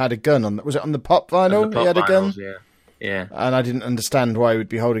 Thor had a gun on. Was it on the pop vinyl? And the He had a pop gun. vinyls, yeah. And I didn't understand why he would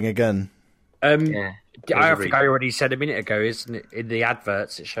be holding a gun. Yeah. I think I already said a minute ago, isn't it? In the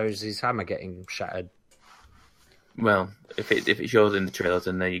adverts, it shows his hammer getting shattered. Well, if it shows in the trailers,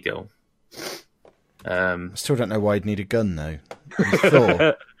 then there you go. I still don't know why he'd need a gun, though. He's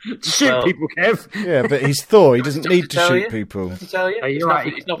Thor. Shoot people, Kev. Yeah, but he's Thor. He doesn't need to tell shoot you? people. To tell you, Are you it's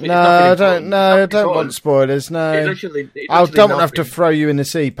right? No, I don't. No, I don't want spoilers. No, I don't want to have to throw you in the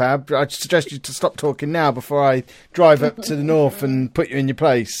sea, Pab. I suggest you to stop talking now before I drive up to the north and put you in your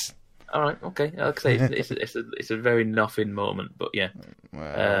place. All right, okay. Like I say, it's a very nothing moment, but yeah.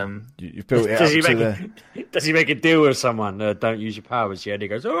 You've built it up to the... Does he make a deal with someone? Don't use your powers yet. And he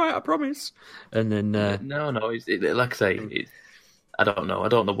goes, all right, I promise. And then... No. Like I say, I don't know. I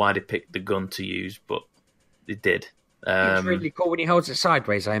don't know why they picked the gun to use, but they did. It's really cool when he holds it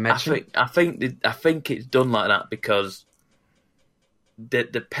sideways, I imagine. I think it's done like that because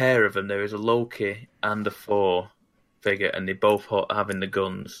the pair of them, there is a Loki and a Thor figure, and they both having the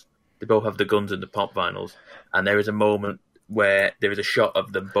guns. They both have the guns and the pop vinyls, and there is a moment where there is a shot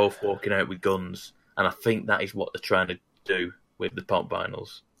of them both walking out with guns, and I think that is what they're trying to do with the pop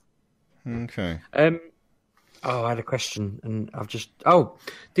vinyls. Okay. I had a question, and I've just... Oh,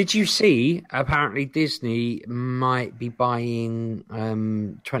 did you see, apparently Disney might be buying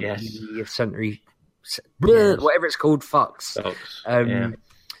 20th century... whatever it's called, Fox.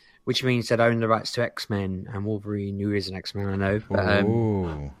 Which means they'd own the rights to X-Men and Wolverine, who is an X-Men, I know.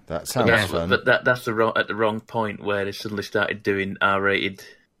 Ooh, that sounds fun. But that's at the wrong point where they suddenly started doing R-rated,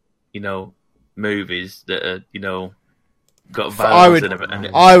 movies that are, got violence in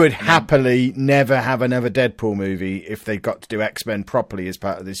it. I would happily never have another Deadpool movie if they got to do X-Men properly as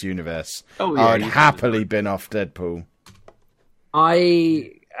part of this universe. Oh, yeah, I would happily bin off Deadpool.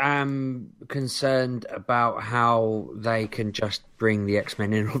 I am concerned about how they can just bring the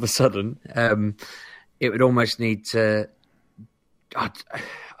X-Men in all of a sudden. It would almost need to... I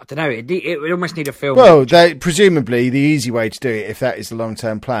don't know. It would almost need a film. Well, presumably the easy way to do it, if that is the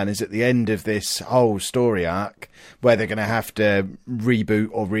long-term plan, is at the end of this whole story arc, where they're going to have to reboot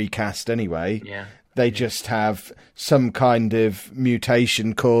or recast anyway. Yeah. They just have some kind of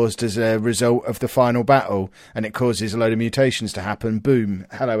mutation caused as a result of the final battle, and it causes a load of mutations to happen. Boom.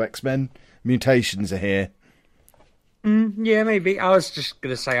 Hello, X-Men. Mutations are here. Yeah, maybe. I was just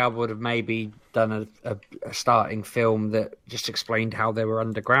going to say I would have maybe done a starting film that just explained how they were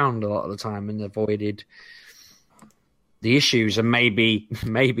underground a lot of the time and avoided the issues. And maybe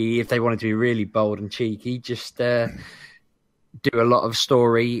if they wanted to be really bold and cheeky, just do a lot of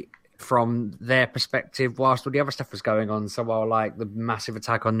story from their perspective whilst all the other stuff was going on. So while like the massive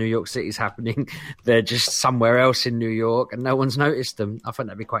attack on New York City is happening, they're just somewhere else in New York and no one's noticed them. I think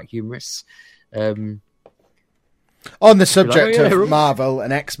that'd be quite humorous. On the subject of Marvel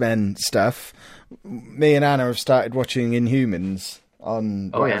and X-Men stuff, me and Anna have started watching Inhumans on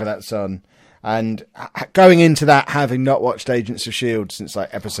whatever that's on. And going into that, having not watched Agents of S.H.I.E.L.D. since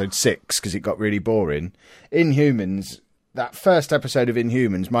like episode 6, because it got really boring, Inhumans, that first episode of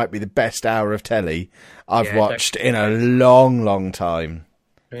Inhumans might be the best hour of telly I've watched in a long, long time.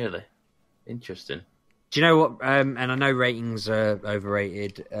 Really? Interesting. Do you know what? And I know ratings are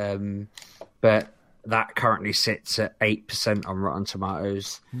overrated, but that currently sits at 8% on Rotten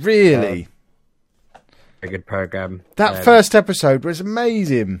Tomatoes. Really? A good program. That first episode was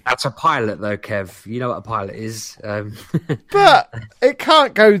amazing. That's a pilot, though, Kev. You know what a pilot is. But it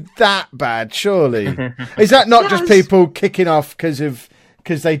can't go that bad, surely. Is that not just people kicking off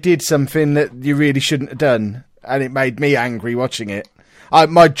because they did something that you really shouldn't have done, and it made me angry watching it?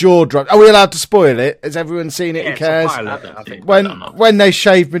 My jaw dropped. Are we allowed to spoil it? Has everyone seen it and cares? It's a pilot, I think. When they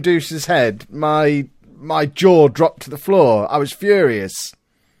shaved Medusa's head, my jaw dropped to the floor. I was furious.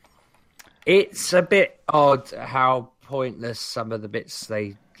 It's a bit odd how pointless some of the bits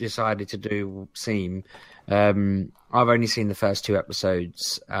they decided to do seem. I've only seen the first 2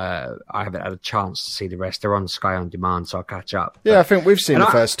 episodes. I haven't had a chance to see the rest. They're on Sky On Demand, so I'll catch up. Yeah, I think we've seen the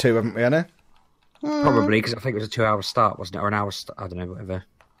first 2, haven't we, Anna? Probably, because I think it was a 2-hour start, wasn't it? Or an hour start, I don't know, whatever.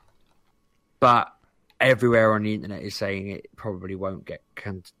 But everywhere on the internet is saying it probably won't get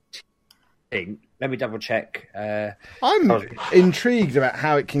continued. Let me double check. I'm intrigued about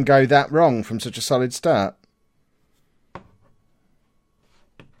how it can go that wrong from such a solid start.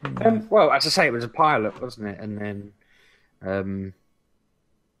 Well, as I say, it was a pilot, wasn't it? And then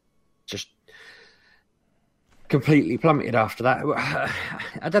just completely plummeted after that.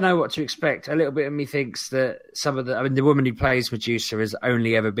 I don't know what to expect. A little bit of me thinks that the woman who plays Medusa has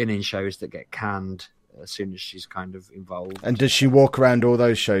only ever been in shows that get canned as soon as she's kind of involved. And does she walk around all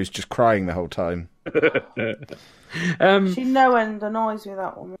those shows just crying the whole time? She no end annoys me,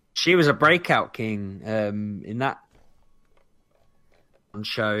 that woman. She was a breakout king in that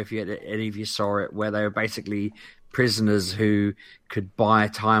show, if any of you saw it, where they were basically prisoners who could buy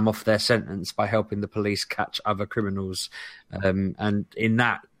time off their sentence by helping the police catch other criminals. And in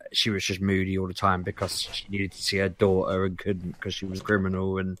that, she was just moody all the time because she needed to see her daughter and couldn't because she was a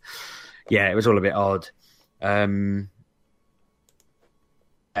criminal. And yeah, it was all a bit odd.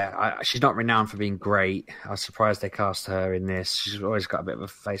 She's not renowned for being great. I was surprised they cast her in this. She's always got a bit of a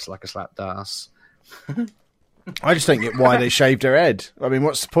face like a slapped ass. I just don't get why they shaved her head. I mean,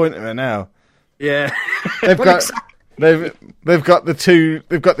 what's the point of her now? Yeah, they've got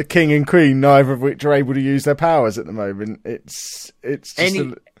the king and queen, neither of which are able to use their powers at the moment. It's just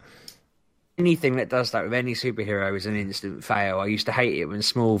anything that does that with any superhero is an instant fail. I used to hate it when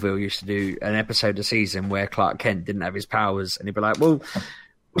Smallville used to do an episode a season where Clark Kent didn't have his powers, and he'd be like, "Well,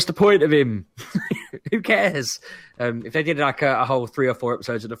 what's the point of him? Who cares?" If they did like a whole 3 or 4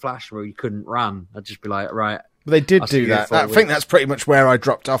 episodes of The Flash where he couldn't run, I'd just be like, right. They did do that. I think that's pretty much where I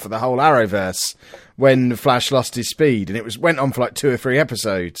dropped off of the whole Arrowverse, when the Flash lost his speed, and it went on for like 2 or 3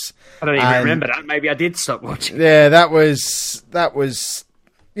 episodes. I don't even remember that. Maybe I did stop watching. Yeah, that was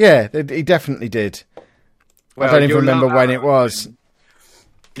Yeah, he definitely did. Well, I don't even remember when it was.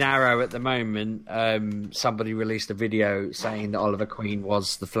 Arrow at the moment, somebody released a video saying that Oliver Queen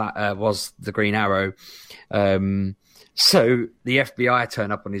was the Green Arrow. So the FBI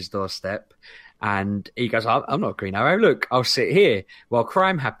turn up on his doorstep, and he goes, "I'm not Green Arrow. Look, I'll sit here while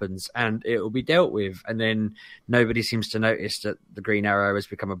crime happens, and it will be dealt with." And then nobody seems to notice that the Green Arrow has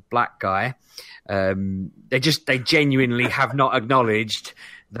become a black guy. They genuinely have not acknowledged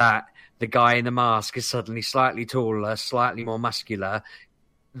that the guy in the mask is suddenly slightly taller, slightly more muscular.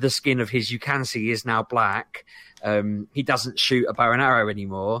 The skin of his, you can see, is now black. He doesn't shoot a bow and arrow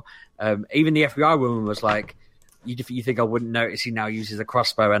anymore. Even the FBI woman was like, you think I wouldn't notice he now uses a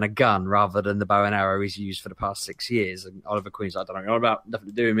crossbow and a gun rather than the bow and arrow he's used for the past 6 years? And Oliver Queen's like, I don't know about, nothing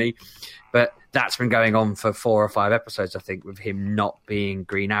to do with me. But that's been going on for 4 or 5 episodes, I think, with him not being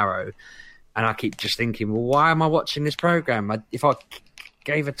Green Arrow. And I keep just thinking, well, why am I watching this program? If I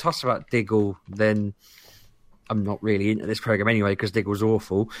gave a toss about Diggle, then I'm not really into this program anyway because Diggle's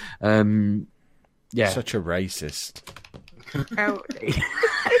awful. Yeah, such a racist.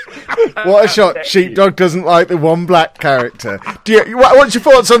 What a shot! Sheepdog doesn't like the one black character. What's your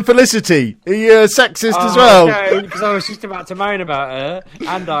thoughts on Felicity? Are you sexist as well? No, because I was just about to moan about her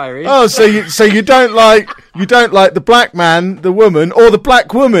and Irish. Oh, so you don't like the black man, the woman, or the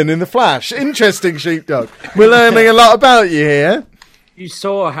black woman in the Flash? Interesting, Sheepdog. We're learning a lot about you here. You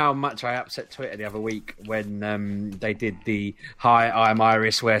saw how much I upset Twitter the other week when they did the "Hi, I'm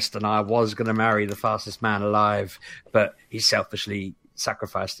Iris West and I was going to marry the fastest man alive, but he selfishly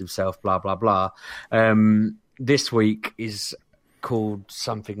sacrificed himself." Blah blah blah. This week is called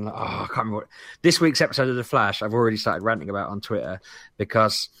something like, I can't remember. This week's episode of The Flash, I've already started ranting about on Twitter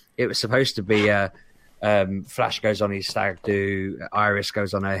because it was supposed to be a Flash goes on his stag do, Iris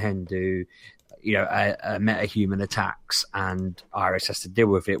goes on her hen do. A meta-human attacks and Iris has to deal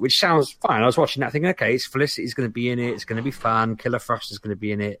with it, which sounds fine. I was watching that thinking, okay, Felicity's going to be in it. It's going to be fun. Killer Frost is going to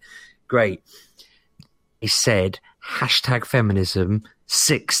be in it. Great. He said #feminism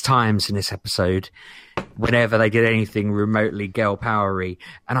 6 times in this episode whenever they did anything remotely girl powery.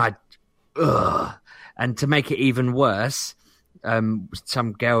 And and to make it even worse,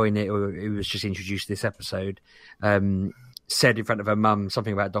 some girl in it who was just introduced this episode, said in front of her mum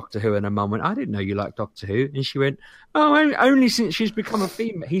something about Doctor Who, and her mum went, "I didn't know you liked Doctor Who," and she went, "Oh, only since she's become a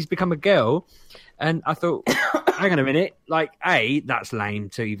female, he's become a girl." And I thought, hang on a minute, like A, that's lame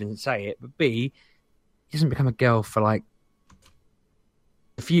to even say it, but B, he doesn't become a girl for like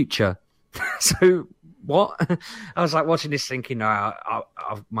the future. So what? I was like watching this thinking,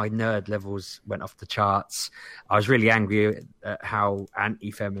 my nerd levels went off the charts. I was really angry at how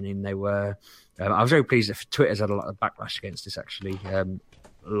anti-feminine they were. I was very pleased that Twitter's had a lot of backlash against this, actually. A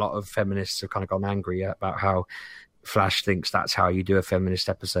lot of feminists have kind of gone angry about how Flash thinks that's how you do a feminist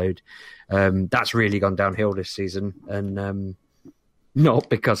episode. That's really gone downhill this season, and not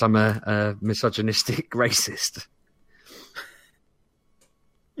because I'm a misogynistic racist.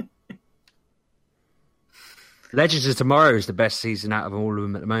 Legends of Tomorrow is the best season out of all of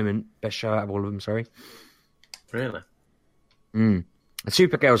them at the moment. Best show out of all of them, sorry. Really?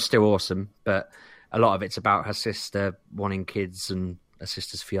 Supergirl's still awesome, but a lot of it's about her sister wanting kids and her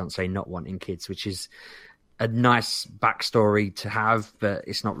sister's fiance not wanting kids, which is a nice backstory to have, but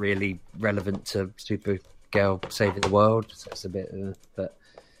it's not really relevant to Supergirl saving the world. So it's a bit,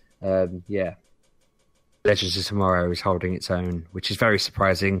 yeah. Legends of Tomorrow is holding its own, which is very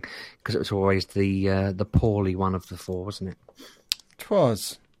surprising because it was always the poorly one of the 4, wasn't it? It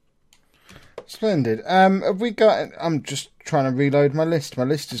was. Splendid. Have we got? I'm just trying to reload my list. My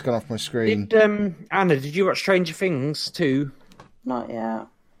list has gone off my screen. Anna, did you watch Stranger Things too? Not yet.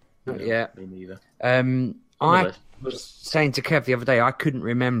 Not yet. Me neither. I was saying to Kev the other day, I couldn't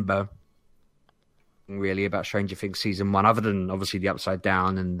remember really about Stranger Things season 1, other than obviously the Upside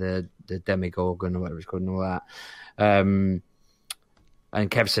Down and the Demogorgon or whatever it's called and all that. And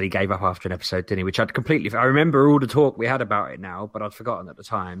Kev said he gave up after an episode, didn't he? Which I'd completely... I remember all the talk we had about it now, but I'd forgotten at the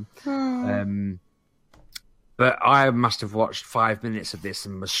time. But I must have watched 5 minutes of this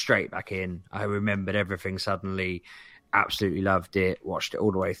and was straight back in. I remembered everything suddenly. Absolutely loved it. Watched it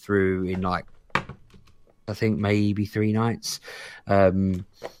all the way through in like, I think maybe 3 nights.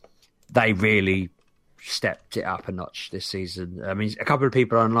 They really stepped it up a notch this season. I mean, a couple of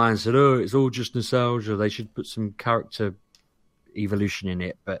people online said, "Oh, it's all just nostalgia. They should put some character evolution in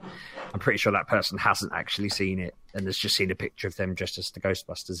it," but I'm pretty sure that person hasn't actually seen it and has just seen a picture of them dressed as the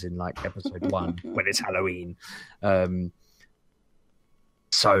Ghostbusters in like episode 1 when it's Halloween.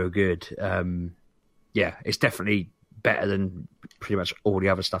 So good. Yeah, it's definitely better than pretty much all the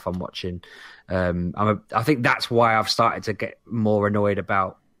other stuff I'm watching. I think that's why I've started to get more annoyed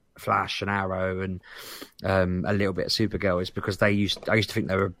about Flash and Arrow and a little bit of Supergirl is because I used to think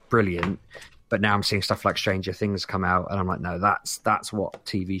they were brilliant, but now I'm seeing stuff like Stranger Things come out, and I'm like, no, that's what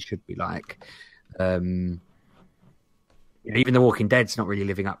TV should be like. Even The Walking Dead's not really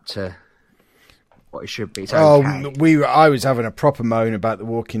living up to what it should be. It's okay. I was having a proper moan about The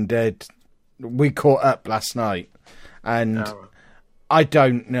Walking Dead. We caught up last night, and I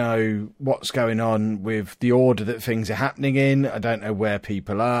don't know what's going on with the order that things are happening in. I don't know where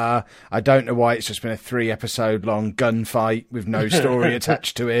people are. I don't know why it's just been a 3-episode long gunfight with no story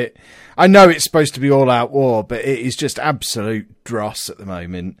attached to it. I know it's supposed to be all-out war, but it is just absolute dross at the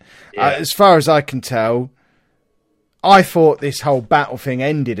moment. Yeah. As far as I can tell, I thought this whole battle thing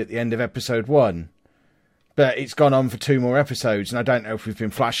ended at the end of episode 1. But it's gone on for 2 more episodes, and I don't know if we've been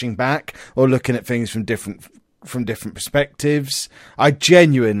flashing back or looking at things from different perspectives. I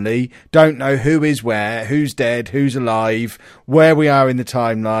genuinely don't know who is where, who's dead, who's alive, where we are in the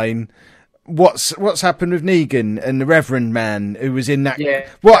timeline. What's happened with Negan and the Reverend man who was in that? Yeah.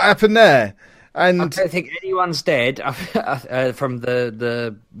 What happened there? And I don't think anyone's dead from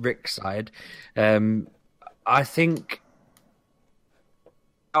the Rick side. I think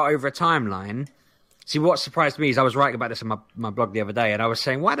over a timeline. See, what surprised me is I was writing about this on my blog the other day, and I was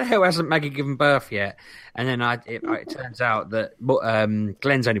saying, why the hell hasn't Maggie given birth yet? And then it turns out that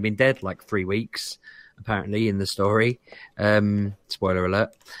Glenn's only been dead like 3 weeks, apparently, in the story. Spoiler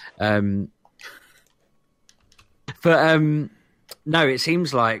alert. But no, it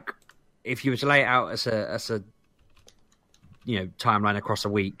seems like if you were to lay it out as a timeline across a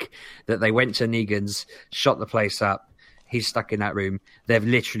week, that they went to Negan's, shot the place up. He's stuck in that room. They've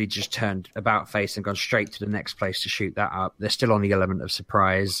literally just turned about face and gone straight to the next place to shoot that up. They're still on the element of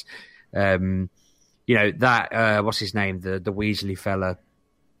surprise. What's his name? The Weasley fella.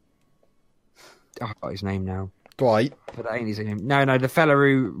 Oh, I've got his name now. Dwight. But that ain't his name. No, the fella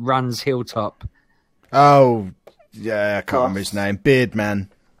who runs Hilltop. Oh, yeah, I can't remember his name. Beard Man.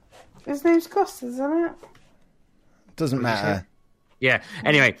 His name's Costas, isn't it? Doesn't matter. Yeah.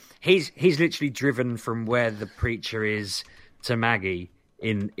 Anyway, he's literally driven from where the preacher is to Maggie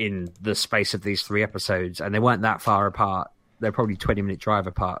in the space of these 3 episodes, and they weren't that far apart. They're probably 20-minute drive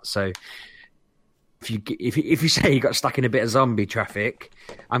apart. So if you say he got stuck in a bit of zombie traffic,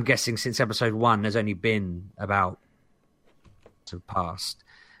 I'm guessing since episode 1 there's only been about past.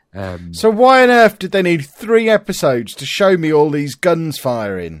 So why on earth did they need 3 episodes to show me all these guns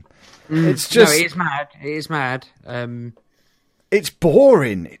firing? It's just it is mad. It's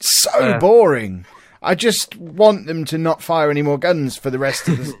boring. It's so boring. I just want them to not fire any more guns for the rest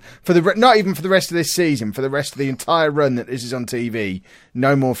of this, not even for the rest of this season, for the rest of the entire run that this is on TV.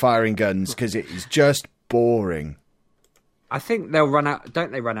 No more firing guns, because it is just boring. I think they'll run out.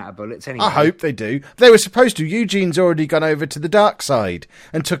 Don't they run out of bullets anyway? I hope they do. They were supposed to. Eugene's already gone over to the dark side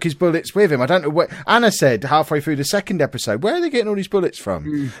and took his bullets with him. I don't know what Anna said halfway through the 2nd episode. Where are they getting all these bullets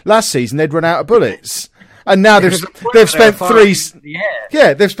from? Last season they'd run out of bullets. And now they've spent 3.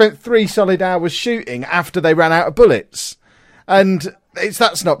 Yeah, they've spent 3 solid hours shooting after they ran out of bullets, and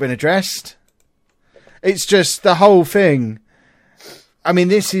that's not been addressed. It's just the whole thing. I mean,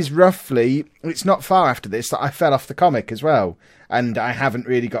 this is roughly. It's not far after this that I fell off the comic as well, and I haven't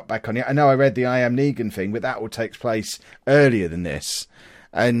really got back on it. I know I read the I Am Negan thing, but that all takes place earlier than this,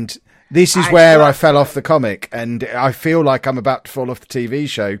 and this is where I fell off the comic, and I feel like I'm about to fall off the TV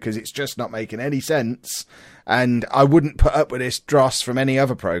show because it's just not making any sense, and I wouldn't put up with this dross from any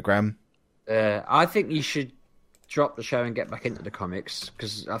other program. I think you should drop the show and get back into the comics,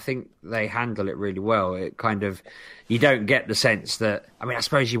 because I think they handle it really well. It kind of, you don't get the sense that, I mean, I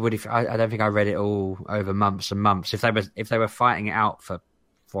suppose you would if I don't think I read it all over months and months. If they were fighting it out for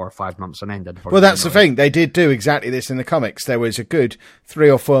 4 or 5 months on end. Well, that's the thing. They did do exactly this in the comics. There was a good 3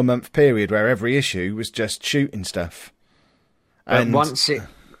 or 4 month period where every issue was just shooting stuff. And once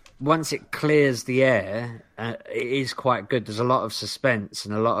it clears the air, it is quite good. There's a lot of suspense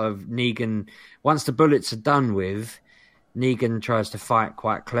and a lot of Negan. Once the bullets are done with, Negan tries to fight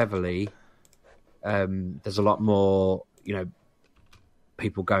quite cleverly. There's a lot more,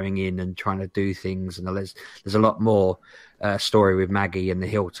 people going in and trying to do things, and there's a lot more story with Maggie and the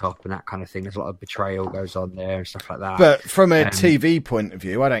Hilltop and that kind of thing. There's a lot of betrayal goes on there and stuff like that. But from a TV point of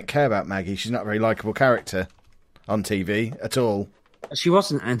view, I don't care about Maggie. She's not a very likeable character on TV at all. She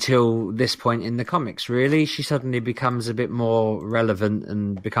wasn't until this point in the comics, really. She suddenly becomes a bit more relevant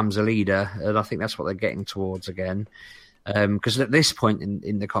and becomes a leader, and I think that's what they're getting towards again. Because at this point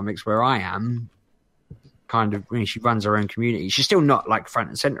in the comics where I am, she runs her own community. She's still not like front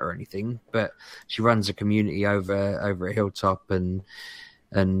and center or anything, but she runs a community over a Hilltop, and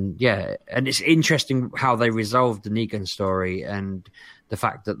it's interesting how they resolved the Negan story and the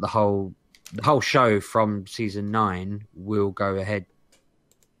fact that the whole show from season 9 will go ahead.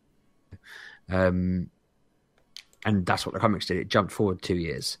 And that's what the comics did. It jumped forward 2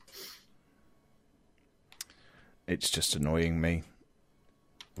 years. It's just annoying me.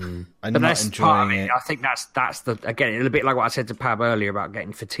 I'm But not that's enjoying part of it. I think that's the again a little bit like what I said to Pab earlier about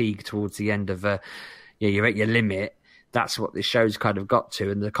getting fatigued towards the end of you're at your limit. That's what this show's kind of got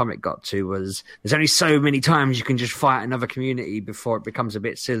to, and the comic got to was there's only so many times you can just fight another community before it becomes a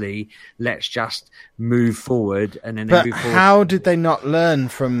bit silly. Let's just move forward, and then But move forward. how did they not learn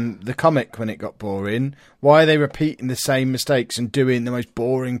from the comic when it got boring? Why are they repeating the same mistakes and doing the most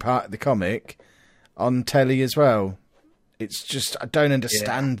boring part of the comic on telly as well? It's just, I don't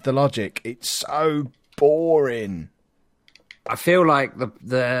understand the logic. It's so boring. I feel like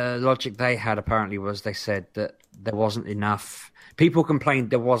the logic they had apparently was they said that there wasn't enough. People complained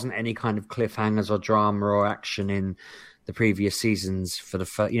there wasn't any kind of cliffhangers or drama or action in the previous seasons for the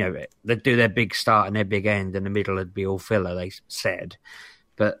first, they'd do their big start and their big end, and the middle would be all filler, they said.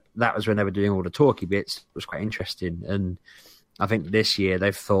 But that was when they were doing all the talky bits. It was quite interesting. And I think this year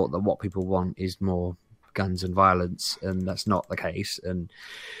they've thought that what people want is more guns and violence, and that's not the case. And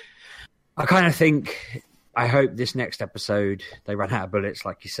I kind of think, I hope this next episode they run out of bullets,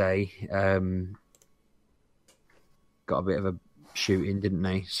 like you say. Got a bit of a shooting, didn't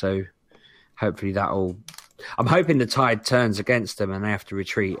they? So hopefully I'm hoping the tide turns against them and they have to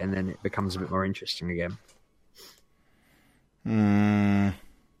retreat, and then it becomes a bit more interesting again.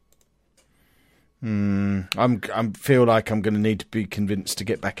 I feel like I'm going to need to be convinced to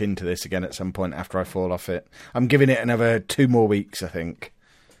get back into this again at some point after I fall off it. I'm giving it another 2 more weeks, I think.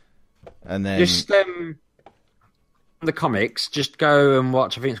 And then just the comics, just go and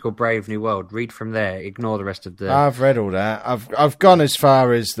watch. I think it's called Brave New World. Read from there. Ignore the rest of the. I've read all that. I've gone as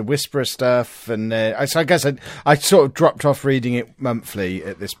far as the Whisperer stuff, and so I guess I sort of dropped off reading it monthly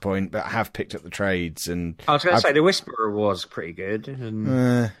at this point, but I have picked up the trades. And I was going to say the Whisperer was pretty good.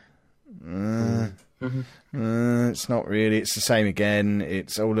 And... it's not really. It's the same again.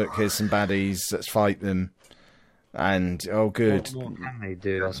 It's look, here's some baddies. Let's fight them. And good. What can they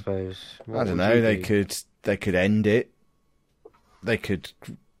do? I suppose. I don't know. They could end it. They could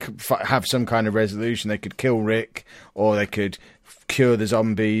have some kind of resolution. They could kill Rick, or they could cure the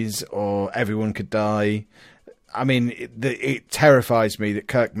zombies, or everyone could die. I mean, it terrifies me that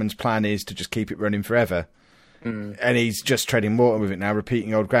Kirkman's plan is to just keep it running forever. And he's just treading water with it now,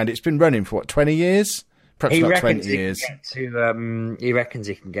 repeating old ground. It's been running for, 20 years? Perhaps not 20 years. He reckons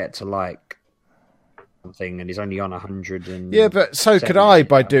he can get to, like, something, and he's only on 100. Yeah, but so could I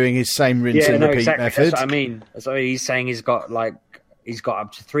by doing his same rinse and repeat exactly. method. That's what I mean. So he's saying he's got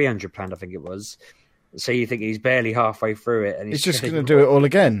up to 300 planned, I think it was. So you think he's barely halfway through it, and he's just going to do it all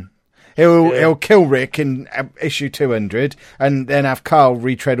again. He'll kill Rick in issue 200, and then have Carl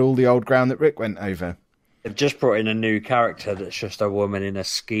retread all the old ground that Rick went over. They've just brought in a new character that's just a woman in a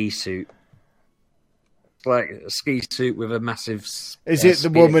ski suit. Like a ski suit with a massive... Is it the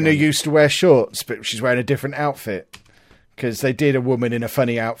woman who used to wear shorts, but she's wearing a different outfit? Because they did a woman in a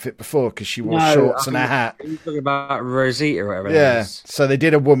funny outfit before, because she wore shorts and a hat. Are you talking about Rosita or whatever? Yeah, so they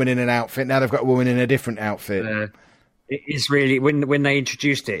did a woman in an outfit, now they've got a woman in a different outfit. It's really... When they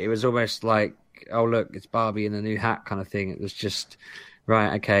introduced it, it was almost like, oh, look, it's Barbie in a new hat kind of thing. It was just...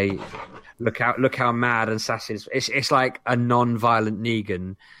 Right, okay. Look how mad and sassy it's like a non-violent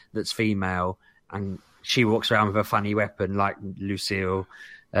Negan that's female, and she walks around with a funny weapon like Lucille.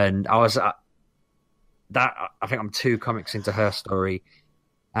 And I think I'm 2 comics into her story,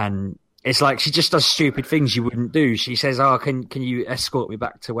 and it's like she just does stupid things you wouldn't do. She says, "Oh, can you escort me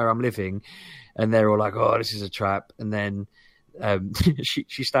back to where I'm living?" And they're all like, "Oh, this is a trap." And then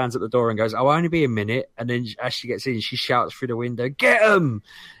she stands at the door and goes, "I'll only be a minute." And then as she gets in, she shouts through the window, "Get him!"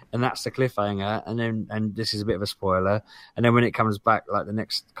 And that's the cliffhanger. And this is a bit of a spoiler. And then when it comes back, like the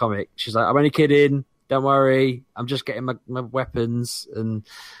next comic, she's like, "I'm only kidding. Don't worry. I'm just getting my weapons." And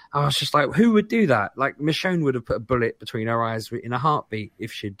I was just like, who would do that? Like Michonne would have put a bullet between her eyes in a heartbeat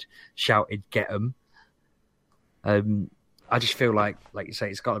if she'd shouted, "Get him." I just feel like you say,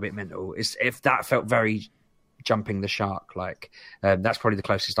 it's got a bit mental. If that felt very jumping the shark, like that's probably the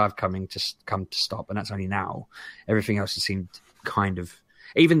closest I've come to stop, and that's only now. Everything else has seemed kind of,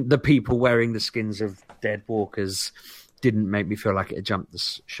 even the people wearing the skins of dead walkers didn't make me feel like it had jumped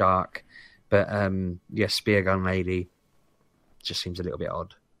the shark. But Spear Gun Lady just seems a little bit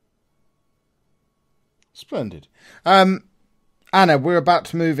odd. Splendid. Anna, we're about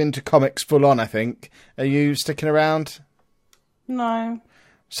to move into comics full on, I think. Are you sticking around? No.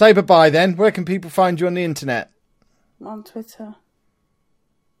 Say bye-bye then. Where can people find you on the internet? On Twitter.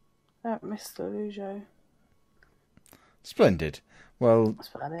 At Mr. Lujo. Splendid. Well, That's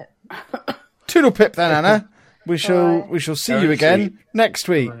about it. toodle pip then, Anna. We shall see you again See. next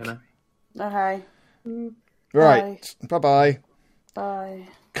week. Okay. Right. Bye-bye. Bye.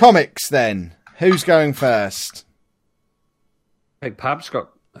 Comics then. Who's going first? Big Pab's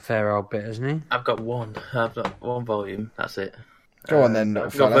got a fair old bit, hasn't he? I've got one. I've got one volume. That's it. Go on then, I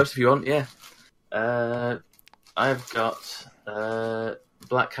little can go fella. first if you want. Yeah. I've got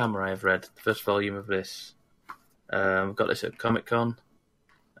Black Hammer. I've read the first volume of this. I've got this at Comic Con.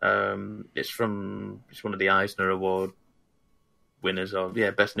 It's one of the Eisner Award winners of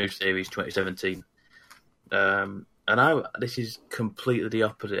Best New Series 2017. This is completely the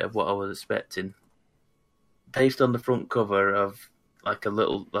opposite of what I was expecting. Based on the front cover of it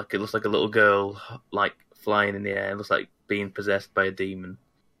looks like a little girl like flying in the air. It looks like being possessed by a demon.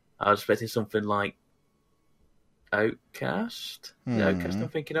 I was expecting something like Outcast. Is it Outcast I'm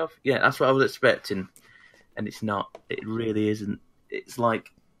thinking of? Yeah, that's what I was expecting, and it's not. It really isn't. It's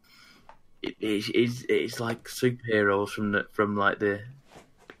like it's like superheroes from the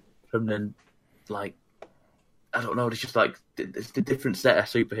I don't know. It's just like it's a different set of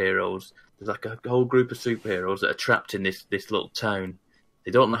superheroes. There's like a whole group of superheroes that are trapped in this little town.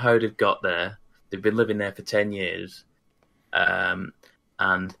 They don't know how they've got there. They've been living there for 10 years, and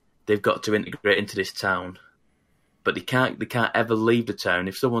they've got to integrate into this town. But they can't ever leave the town.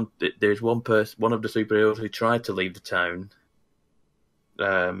 If there's one of the superheroes who tried to leave the town.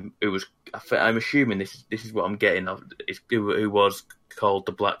 I'm assuming this is what I'm getting of. Who was called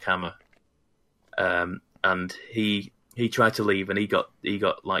the Black Hammer, and he tried to leave and he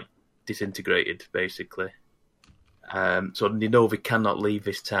got like disintegrated basically. So they know they cannot leave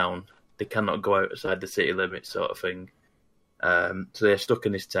this town. They cannot go outside the city limits, sort of thing. So they're stuck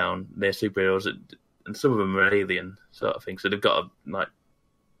in this town. They're superheroes, and some of them are alien, sort of thing. So they've got to like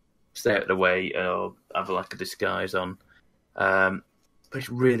stay out of the way or have like a disguise on. But it's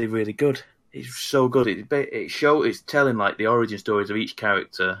really, really good. It's so good. It's telling like the origin stories of each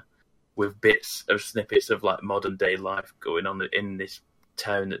character with bits of snippets of like modern day life going on in this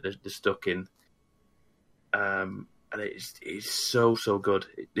town that they're stuck in. And it's so good.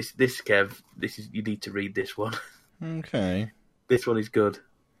 This Kev, you need to read this one. Okay. This one is good.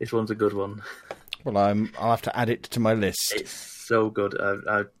 This one's a good one. Well, I'll have to add it to my list. It's so good.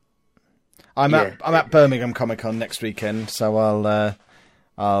 I'm at Birmingham Comic Con next weekend, so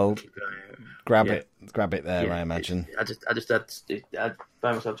I'll grab it there. Yeah, I imagine. I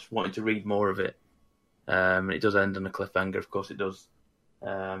found myself just wanting to read more of it. It does end on a cliffhanger, of course it does.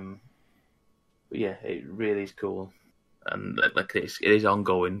 But yeah, it really is cool, and like it is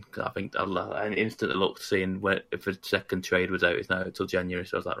ongoing. Cause I think I instantly looked seeing if a second trade was out. It's now until January,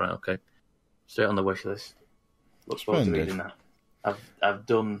 so I was like, right, okay, straight on the wish list. Look forward to reading that. I've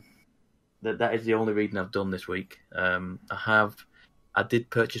done that. That is the only reading I've done this week. I did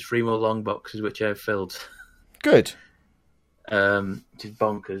purchase 3 more long boxes, which I've filled. Good. Which is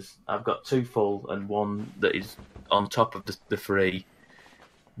bonkers. I've got 2 full and 1 that is on top of the 3.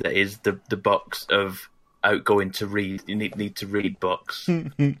 That is the box of outgoing to read. You need to read box.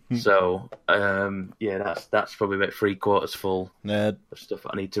 So that's probably about 3/4 full. Nerd. Of stuff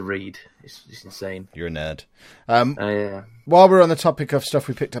I need to read. It's insane. You're a nerd. Yeah. While we're on the topic of stuff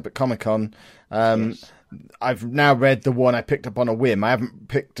we picked up at Comic-Con, Yes. I've now read the one I picked up on a whim. I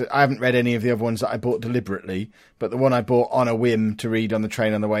haven't read any of the other ones that I bought deliberately, but the one I bought on a whim to read on the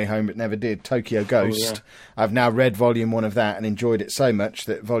train on the way home but never did, Tokyo Ghost. Oh, yeah. I've now read volume 1 of that and enjoyed it so much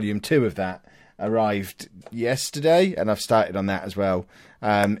that volume 2 of that arrived yesterday, and I've started on that as well.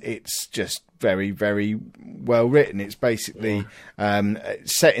 It's just very, very well written. It's basically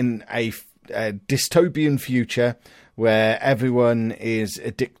set in a dystopian future where everyone is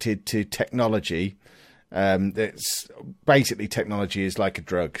addicted to technology. That's basically, technology is like a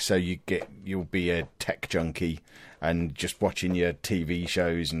drug, so you'll be a tech junkie and just watching your TV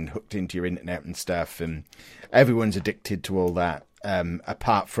shows and hooked into your internet and stuff, and everyone's addicted to all that.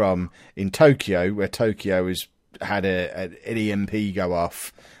 Apart from in Tokyo, where Tokyo has had an EMP go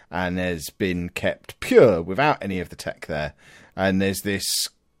off and has been kept pure without any of the tech there. And there's this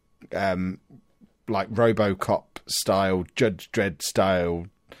like RoboCop style, Judge Dredd style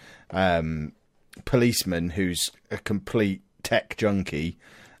policeman who's a complete tech junkie,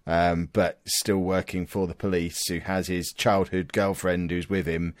 but still working for the police, who has his childhood girlfriend who's with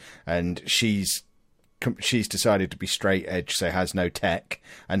him, and she's decided to be straight edge, so has no tech,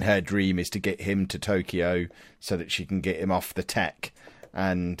 and her dream is to get him to Tokyo so that she can get him off the tech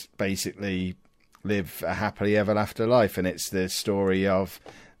and basically live a happily ever after life. And it's the story of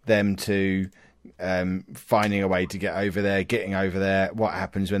them two finding a way to get over there, getting over there, what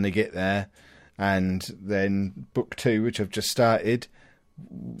happens when they get there, and then book 2, which I've just started.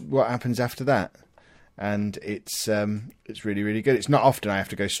 What happens after that? And it's really, really good. It's not often I have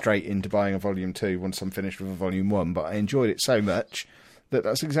to go straight into buying a volume 2 once I'm finished with a volume 1, but I enjoyed it so much that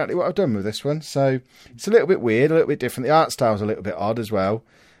that's exactly what I've done with this one. So it's a little bit weird, a little bit different. The art style's a little bit odd as well.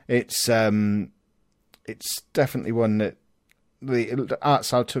 It's definitely one that the art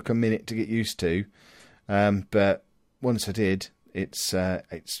style took a minute to get used to, but once I did, it's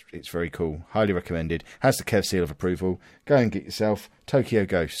very cool. Highly recommended. Has the Kev seal of approval. Go and get yourself Tokyo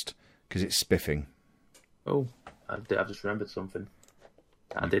Ghost because it's spiffing. Oh, I've just remembered something.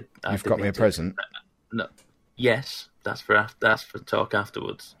 You've got me a present. No, yes, that's for talk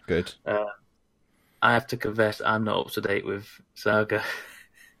afterwards. Good. I have to confess, I'm not up to date with Saga.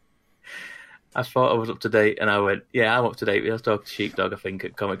 I thought I was up to date, and I went, "Yeah, I'm up to date." I was talking to Sheepdog, I think,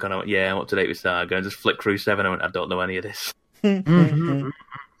 at Comic Con. I went, "Yeah, I'm up to date with Saga," and just flicked through 7. I went, "I don't know any of this." And then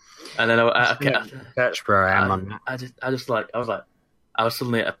that's where I am on that. I was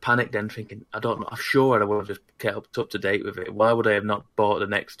suddenly at a panic then, thinking, I don't know. I'm sure I would have just kept up to date with it. Why would I have not bought the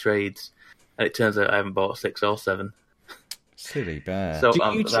next trades? And it turns out I haven't bought 6 or 7. Silly bear. So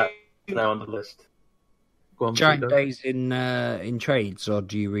that's now on the list. Go on, Giant Days in trades, or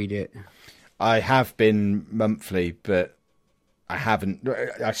do you read it? I have been monthly, but I haven't.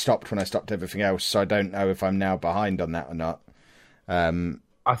 I stopped when I stopped everything else, so I don't know if I'm now behind on that or not.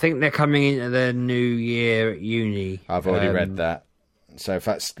 I think they're coming into the new year at uni. I've already read that. So if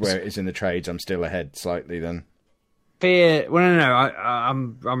that's where it is in the trades, I'm still ahead slightly then. No.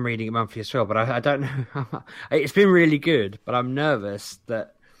 I'm reading it monthly as well, but I don't know. It's been really good, but I'm nervous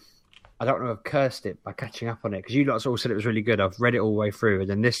that I don't know if I've cursed it by catching up on it, because you lot all said it was really good. I've read it all the way through, and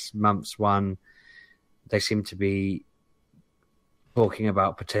then this month's one, they seem to be talking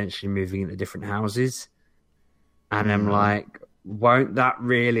about potentially moving into different houses. And I'm like, won't that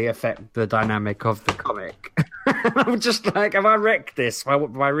really affect the dynamic of the comic? I'm just like, have I wrecked this by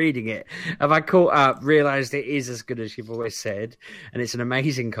reading it? Have I caught up, realised it is as good as you've always said, and it's an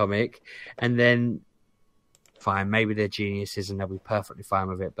amazing comic, and then, fine, maybe they're geniuses and they'll be perfectly fine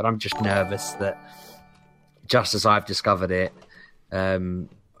with it, but I'm just nervous that just as I've discovered it, listen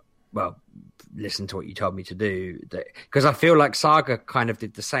to what you told me to do, because I feel like Saga kind of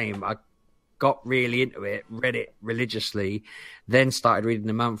did the same. I got really into it, read it religiously, then started reading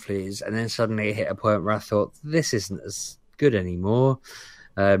the monthlies, and then suddenly it hit a point where I thought, this isn't as good anymore.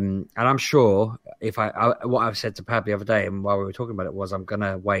 And I'm sure if what I've said to Pab the other day, and while we were talking about it, was I'm going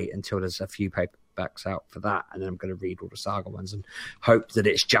to wait until there's a few paperbacks out for that, and then I'm going to read all the Saga ones and hope that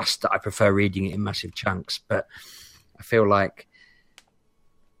it's just that I prefer reading it in massive chunks. But I feel like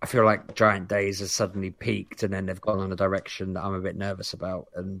Giant Days has suddenly peaked, and then they've gone on a direction that I'm a bit nervous about,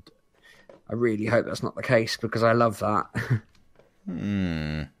 and I really hope that's not the case, because I love that.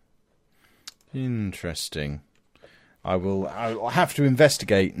 Interesting. I'll have to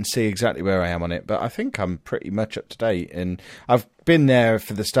investigate and see exactly where I am on it, but I think I'm pretty much up to date. And I've been there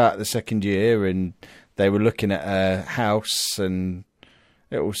for the start of the second year, and they were looking at a house, and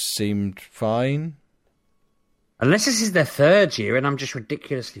it all seemed fine. Unless this is their third year, and I'm just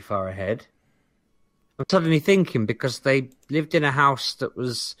ridiculously far ahead. I'm suddenly thinking, because they lived in a house that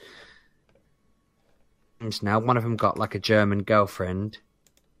was... Now, one of them got like a German girlfriend.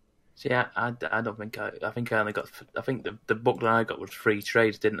 See, I don't think I think I only got. I think the book that I got was free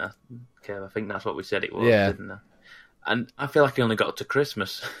trades, didn't I? Okay, I think that's what we said it was, didn't I? And I feel like I only got to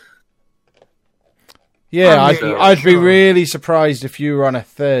Christmas. Yeah, I'd be really surprised if you were on a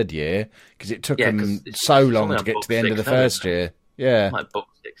third year, because it took them so long to get to the end of the first year. Yeah, like book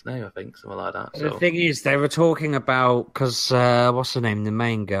 6 now, I think, something like that. So. The thing is, they were talking about, because what's her name? The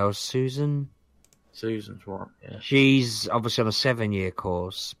main girl, Susan's one. Yeah, she's obviously on a 7-year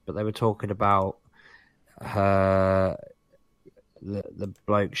course, but they were talking about her, the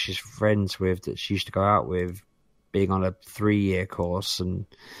bloke she's friends with that she used to go out with, being on a 3-year course, and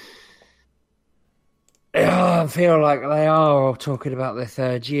I feel like they are all talking about their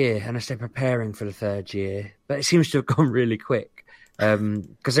third year, unless they're preparing for the third year. But it seems to have gone really quick,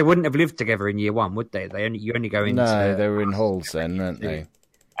 because they wouldn't have lived together in year 1, would they? You only go into... No, they were in halls then, weren't they?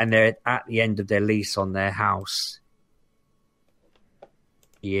 And they're at the end of their lease on their house,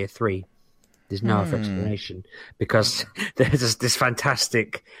 year 3. There's no other explanation, because there's this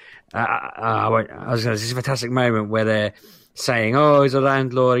fantastic, this fantastic moment where they're saying, "Oh, he's a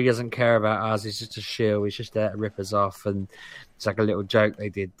landlord. He doesn't care about us. He's just a shill. He's just there to rip us off." And it's like a little joke they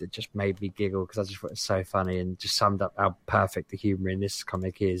did that just made me giggle, because I just thought it was so funny and just summed up how perfect the humour in this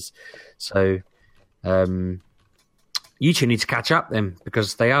comic is. So, you two need to catch up then,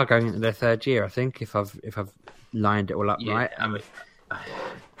 because they are going into their third year, I think, if I've lined it all up right. I mean,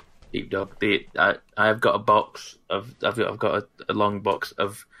 Sheepdog. I've got a box of. I've got a long box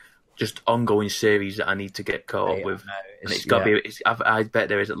of just ongoing series that I need to get caught up with, and it's got to be. I bet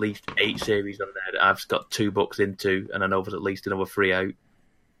there is at least 8 series on there that I've got 2 books into, and I know there's at least another 3 out.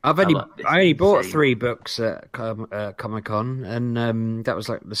 I only bought 3 books at Comic-Con, and that was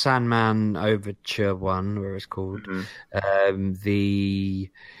like the Sandman Overture one, where it's called. Mm-hmm. The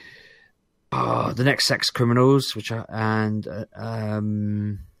Next Sex Criminals, can't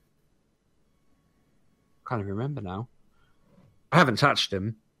even remember now. I haven't touched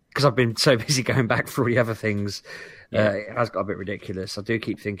them because I've been so busy going back for all the other things. Yeah. It has got a bit ridiculous. I do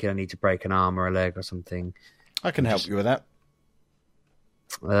keep thinking I need to break an arm or a leg or something. I can help you with that.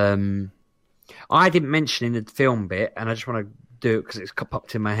 I didn't mention in the film bit, and I just want to do it because it's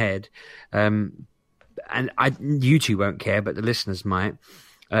popped in my head. And you two won't care, but the listeners might.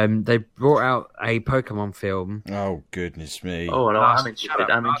 They brought out a Pokemon film. Oh, goodness me. Oh, no, I'm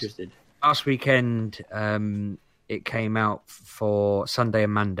interested. Last weekend, it came out for Sunday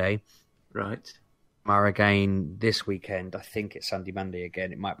and Monday. Right. Again, this weekend, I think it's Sunday, Monday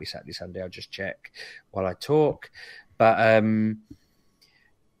again. It might be Saturday, Sunday. I'll just check while I talk. But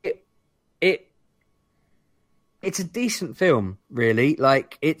it's a decent film, really.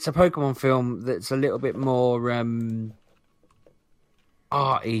 Like, it's a Pokemon film that's a little bit more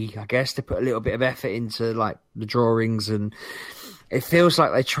arty, I guess. They put a little bit of effort into like the drawings, and it feels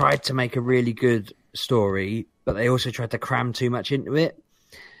like they tried to make a really good story, but they also tried to cram too much into it.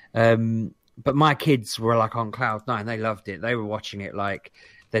 But my kids were like on cloud 9. They loved it. They were watching it like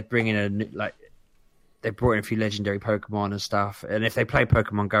they'd bring in they brought in a few legendary Pokemon and stuff. And if they play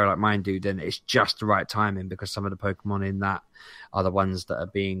Pokemon Go like mine do, then it's just the right timing because some of the Pokemon in that are the ones that are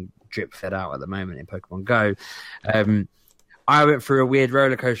being drip fed out at the moment in Pokemon Go. I went through a weird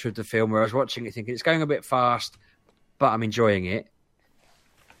roller coaster of the film where I was watching it thinking it's going a bit fast, but I'm enjoying it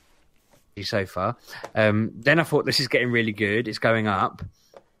so far. Then I thought this is getting really good. It's going up.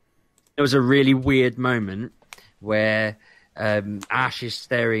 There was a really weird moment where Ash is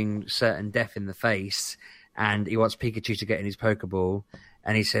staring certain death in the face, and he wants Pikachu to get in his Pokeball,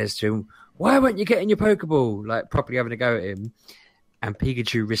 and he says to him, "Why won't you get in your Pokeball?" Like properly having a go at him, and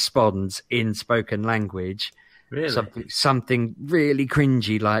Pikachu responds in spoken language, something really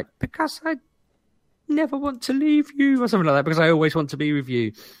cringy, like "Because I never want to leave you," or something like that. "Because I always want to be with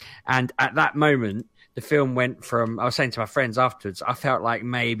you." And at that moment, the film went from, I was saying to my friends afterwards, I felt like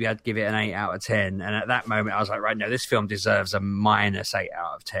maybe I'd give it an 8 out of 10. And at that moment, I was like, right, no, this film deserves a -8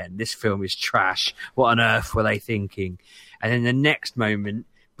 out of 10. This film is trash. What on earth were they thinking? And then the next moment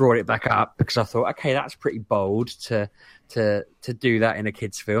brought it back up because I thought, okay, that's pretty bold to do that in a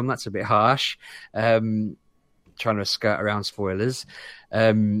kid's film. That's a bit harsh. Trying to skirt around spoilers.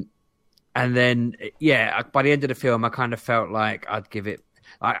 And then, yeah, by the end of the film, I kind of felt like I'd give it,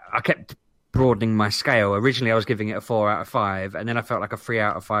 I kept broadening my scale. Originally, I was giving it a 4 out of 5, and then I felt like a 3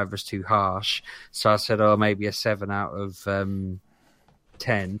 out of 5 was too harsh. So I said, maybe a 7 out of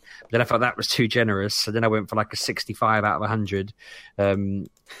 10. But then I felt that was too generous. So then I went for like a 65 out of 100. I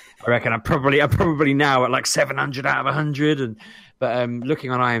reckon I'm probably now at like 700 out of 100. But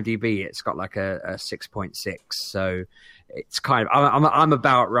looking on IMDb, it's got like a 6.6. So it's kind of, I'm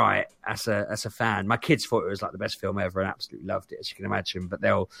about right as a fan. My kids thought it was like the best film ever and absolutely loved it, as you can imagine. But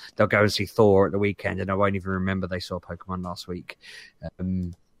they'll go and see Thor at the weekend, and I won't even remember they saw Pokemon last week.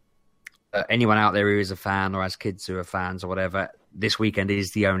 Anyone out there who is a fan or has kids who are fans or whatever, this weekend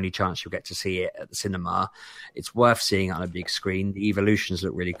is the only chance you'll get to see it at the cinema. It's worth seeing it on a big screen. The evolutions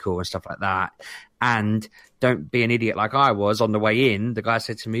look really cool and stuff like that. And don't be an idiot like I was on the way in. The guy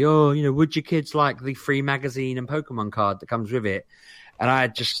said to me, would your kids like the free magazine and Pokemon card that comes with it? And I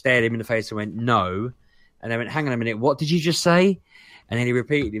just stared him in the face and went, no. And I went, hang on a minute, what did you just say? And then he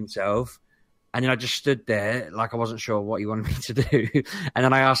repeated himself. And then I just stood there like I wasn't sure what he wanted me to do. And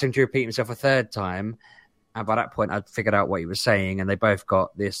then I asked him to repeat himself a third time. And by that point, I'd figured out what he was saying. And they both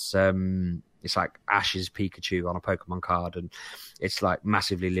got this, it's like Ash's Pikachu on a Pokemon card. And it's like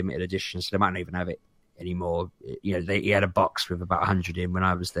massively limited edition. So they might not even have it anymore. He had a box with about 100 in when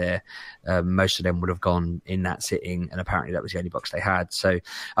I was there. Most of them would have gone in that sitting. And apparently that was the only box they had. So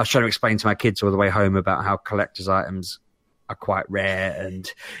I was trying to explain to my kids all the way home about how collector's items are quite rare,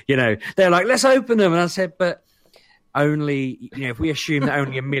 and they're like, let's open them. And I said, but only if we assume that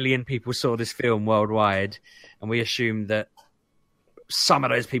only 1 million people saw this film worldwide, and we assume that some of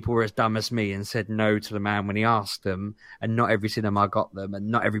those people were as dumb as me and said no to the man when he asked them, and not every cinema got them, and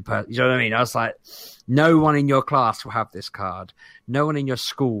not every person, you know what I mean? I was like, no one in your class will have this card, no one in your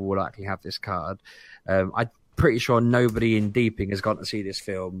school will likely have this card. I pretty sure nobody in Deeping has gone to see this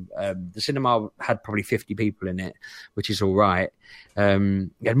film. The cinema had probably 50 people in it, which is all right. It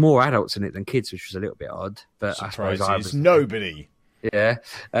had more adults in it than kids, which was a little bit odd. But Surprises I suppose I was nobody. Yeah.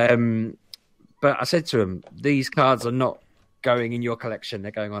 But I said to him, these cards are not going in your collection.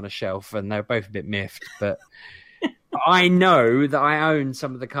 They're going on a shelf, and they're both a bit miffed. But I know that I own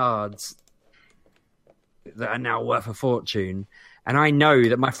some of the cards that are now worth a fortune. And I know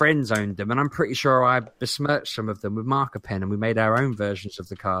that my friends owned them, and I'm pretty sure I besmirched some of them with marker pen, and we made our own versions of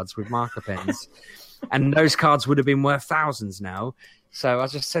the cards with marker pens. And those cards would have been worth thousands now. So I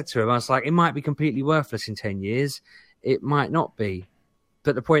just said to him, I was like, it might be completely worthless in 10 years. It might not be.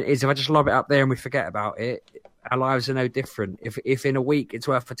 But the point is, if I just lob it up there and we forget about it, our lives are no different. If in a week it's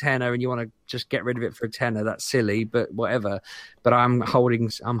worth a tenner and you want to just get rid of it for a tenner, that's silly, but whatever. But I'm holding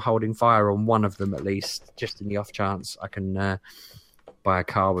fire on one of them at least, just in the off chance I can buy a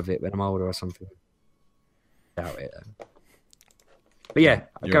car with it when I'm older or something. Doubt it. But yeah,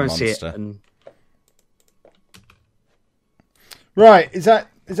 I'll go and see it. And... Right, is that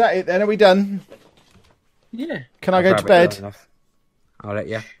it then? Are we done? Yeah. Can I go to bed? I'll let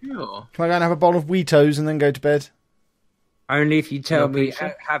you. Sure. Can I go and have a bowl of Wheatos and then go to bed? Only if you tell me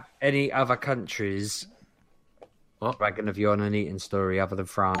have any other countries bragging of you on an eating story other than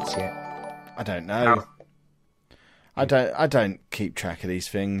France yet. I don't know. I don't keep track of these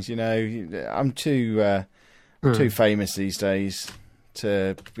things. You know, I'm too famous these days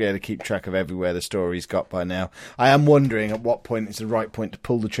to be able to keep track of everywhere the story's got by now. I am wondering at what point it's the right point to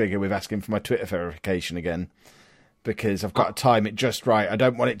pull the trigger with asking for my Twitter verification again. Because I've got to time it just right. I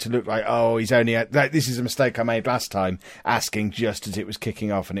don't want it to look like, he's only... this is a mistake I made last time, asking just as it was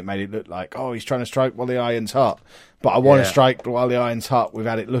kicking off, and it made it look like, he's trying to strike while the iron's hot. But I want to strike while the iron's hot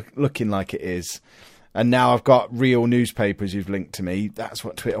without it looking like it is. And now I've got real newspapers who've linked to me. That's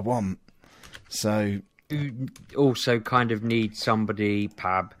what Twitter want. So... You also kind of need somebody,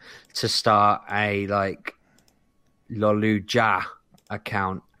 Pab, to start a, Loluja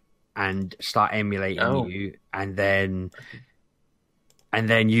account and start emulating you, and then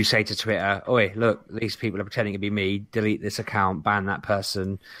you say to Twitter, "Oi, look, these people are pretending to be me. Delete this account, ban that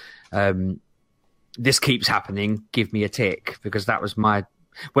person. This keeps happening. Give me a tick," because that was my.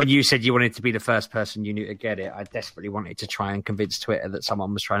 When you said you wanted to be the first person you knew to get it, I desperately wanted to try and convince Twitter that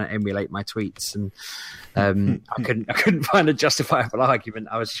someone was trying to emulate my tweets, and I couldn't find a justifiable argument.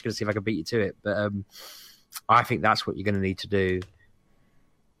 I was just going to see if I could beat you to it, but I think that's what you're going to need to do.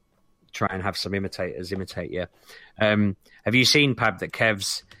 Try and have some imitators imitate you. Have you seen, Pab, that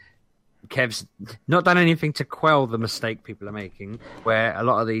Kev's not done anything to quell the mistake people are making, where a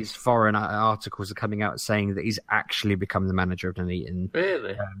lot of these foreign articles are coming out saying that he's actually become the manager of Nuneaton.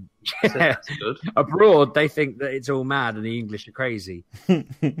 Really? Yeah. That's good. Abroad, they think that it's all mad and the English are crazy.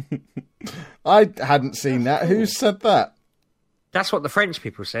 I hadn't seen that. Who said that? That's what the French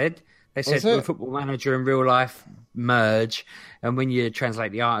people said. They said the football manager and real life merge, and when you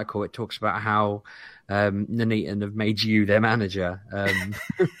translate the article, it talks about how Nuneaton have made you their manager. And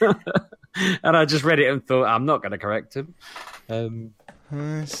I just read it and thought, I'm not going to correct him.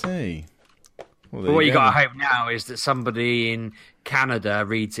 I see. Well, but what you got to hope now is that somebody in Canada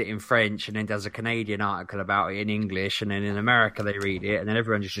reads it in French and then does a Canadian article about it in English, and then in America they read it, and then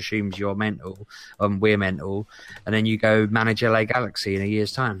everyone just assumes you're mental, we're mental, and then you go manage LA Galaxy in a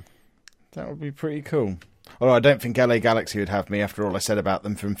year's time. That would be pretty cool. Although I don't think LA Galaxy would have me after all I said about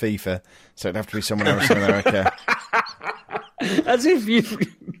them from FIFA, so it'd have to be someone else in America. As if you've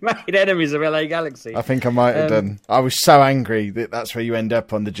made enemies of LA Galaxy. I think I might have done. I was so angry that that's where you end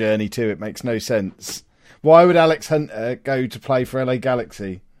up on the journey too. It makes no sense. Why would Alex Hunter go to play for LA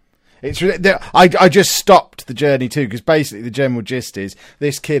Galaxy? I just stopped the journey too, because basically the general gist is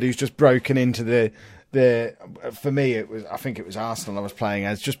this kid who's just broken into the for me I think it was Arsenal I was playing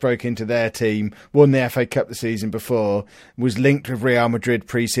as, just broke into their team, won the FA Cup the season before, was linked with Real Madrid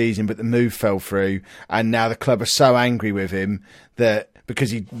pre-season, but the move fell through, and now the club are so angry with him that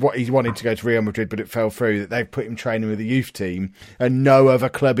because he wanted to go to Real Madrid but it fell through, that they've put him training with the youth team, and no other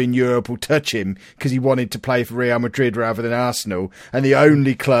club in Europe will touch him because he wanted to play for Real Madrid rather than Arsenal, and the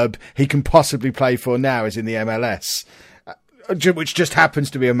only club he can possibly play for now is in the MLS, which just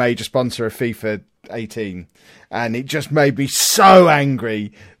happens to be a major sponsor of FIFA 18, and it just made me so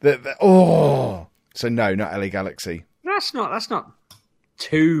angry so no, not LA Galaxy. That's not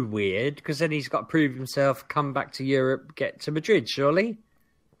too weird, because then he's got to prove himself, come back to Europe, get to Madrid, surely.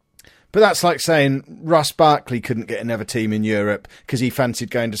 But that's like saying Ross Barkley couldn't get another team in Europe because he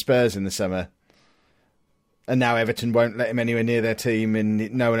fancied going to Spurs in the summer, and now Everton won't let him anywhere near their team,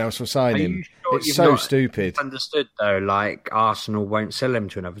 and no one else will sign him. Sure it's so stupid. Understood though, like Arsenal won't sell him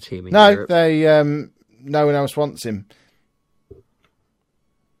to another team in No, Europe. no one else wants him.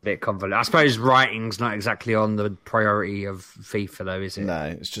 Bit convoluted. I suppose writing's not exactly on the priority of FIFA, though, is it? No,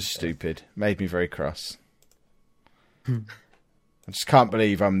 it's just stupid. Made me very cross. I just can't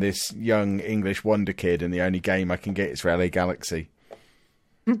believe I'm this young English wonder kid and the only game I can get is for LA Galaxy.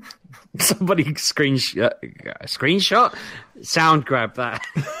 Somebody screenshot, sound grab that.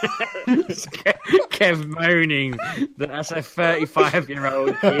 Kev moaning that's a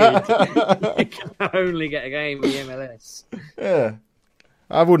 35-year-old kid. You can only get a game in the MLS. Yeah.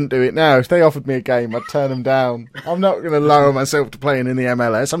 I wouldn't do it now. If they offered me a game, I'd turn them down. I'm not going to lower myself to playing in the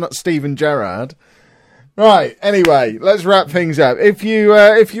MLS. I'm not Steven Gerrard. Right, anyway, let's wrap things up. If you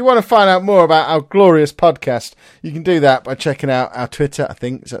want to find out more about our glorious podcast, you can do that by checking out our Twitter, I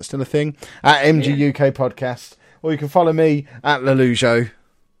think. Is that still a thing? At MGUK Podcast. Or you can follow me at Lelujo.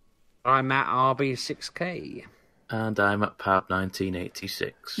 I'm at RB6K. And I'm at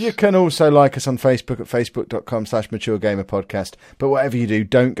Pab1986. You can also like us on Facebook at facebook.com/MatureGamerPodcast. But whatever you do,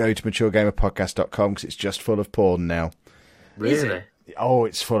 don't go to MatureGamerPodcast.com because it's just full of porn now. Really? Oh,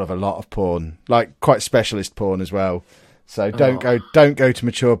 it's full of a lot of porn. Like, quite specialist porn as well. So don't go to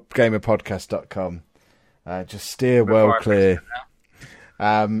MatureGamerPodcast.com. Just steer well clear.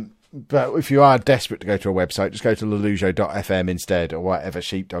 But if you are desperate to go to a website, just go to lelujo.fm instead, or whatever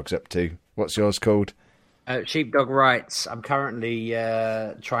Sheepdog's up to. What's yours called? Sheepdog Writes. I'm currently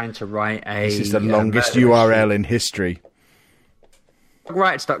trying to write a... This is the longest URL in history.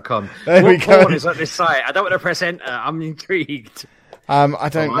 Sheepdogwrites.com. There we go. What porn is on this site? I don't want to press enter. I'm intrigued. I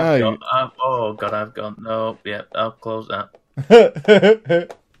don't know. I've gone. No, yeah, I'll close that.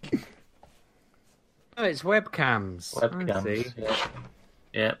 Oh, it's webcams. Webcams.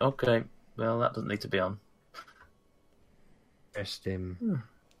 Yeah, okay. Well, that doesn't need to be on. Interesting.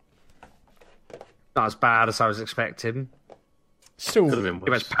 Not as bad as I was expecting. Still, could have been it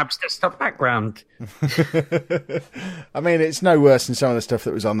was Pab's desktop background. I mean, it's no worse than some of the stuff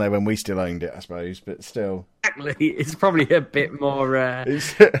that was on there when we still owned it, I suppose. But still, Exactly. It's probably a bit more. yeah,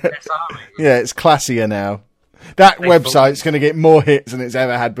 it's classier now. That website's going to get more hits than it's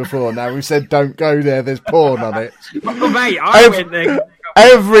ever had before. Now we've said don't go there. There's porn on it. Oh, mate, I went there.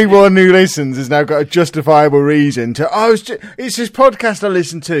 Everyone who listens has now got a justifiable reason to. It's this podcast I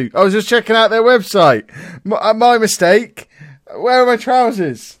listen to. I was just checking out their website. My mistake. Where are my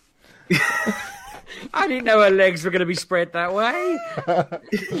trousers? I didn't know her legs were going to be spread that way.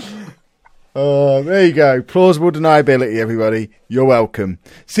 Oh, there you go. Plausible deniability, everybody. You're welcome.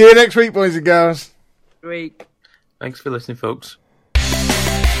 See you next week, boys and girls. Week. Thanks for listening, folks.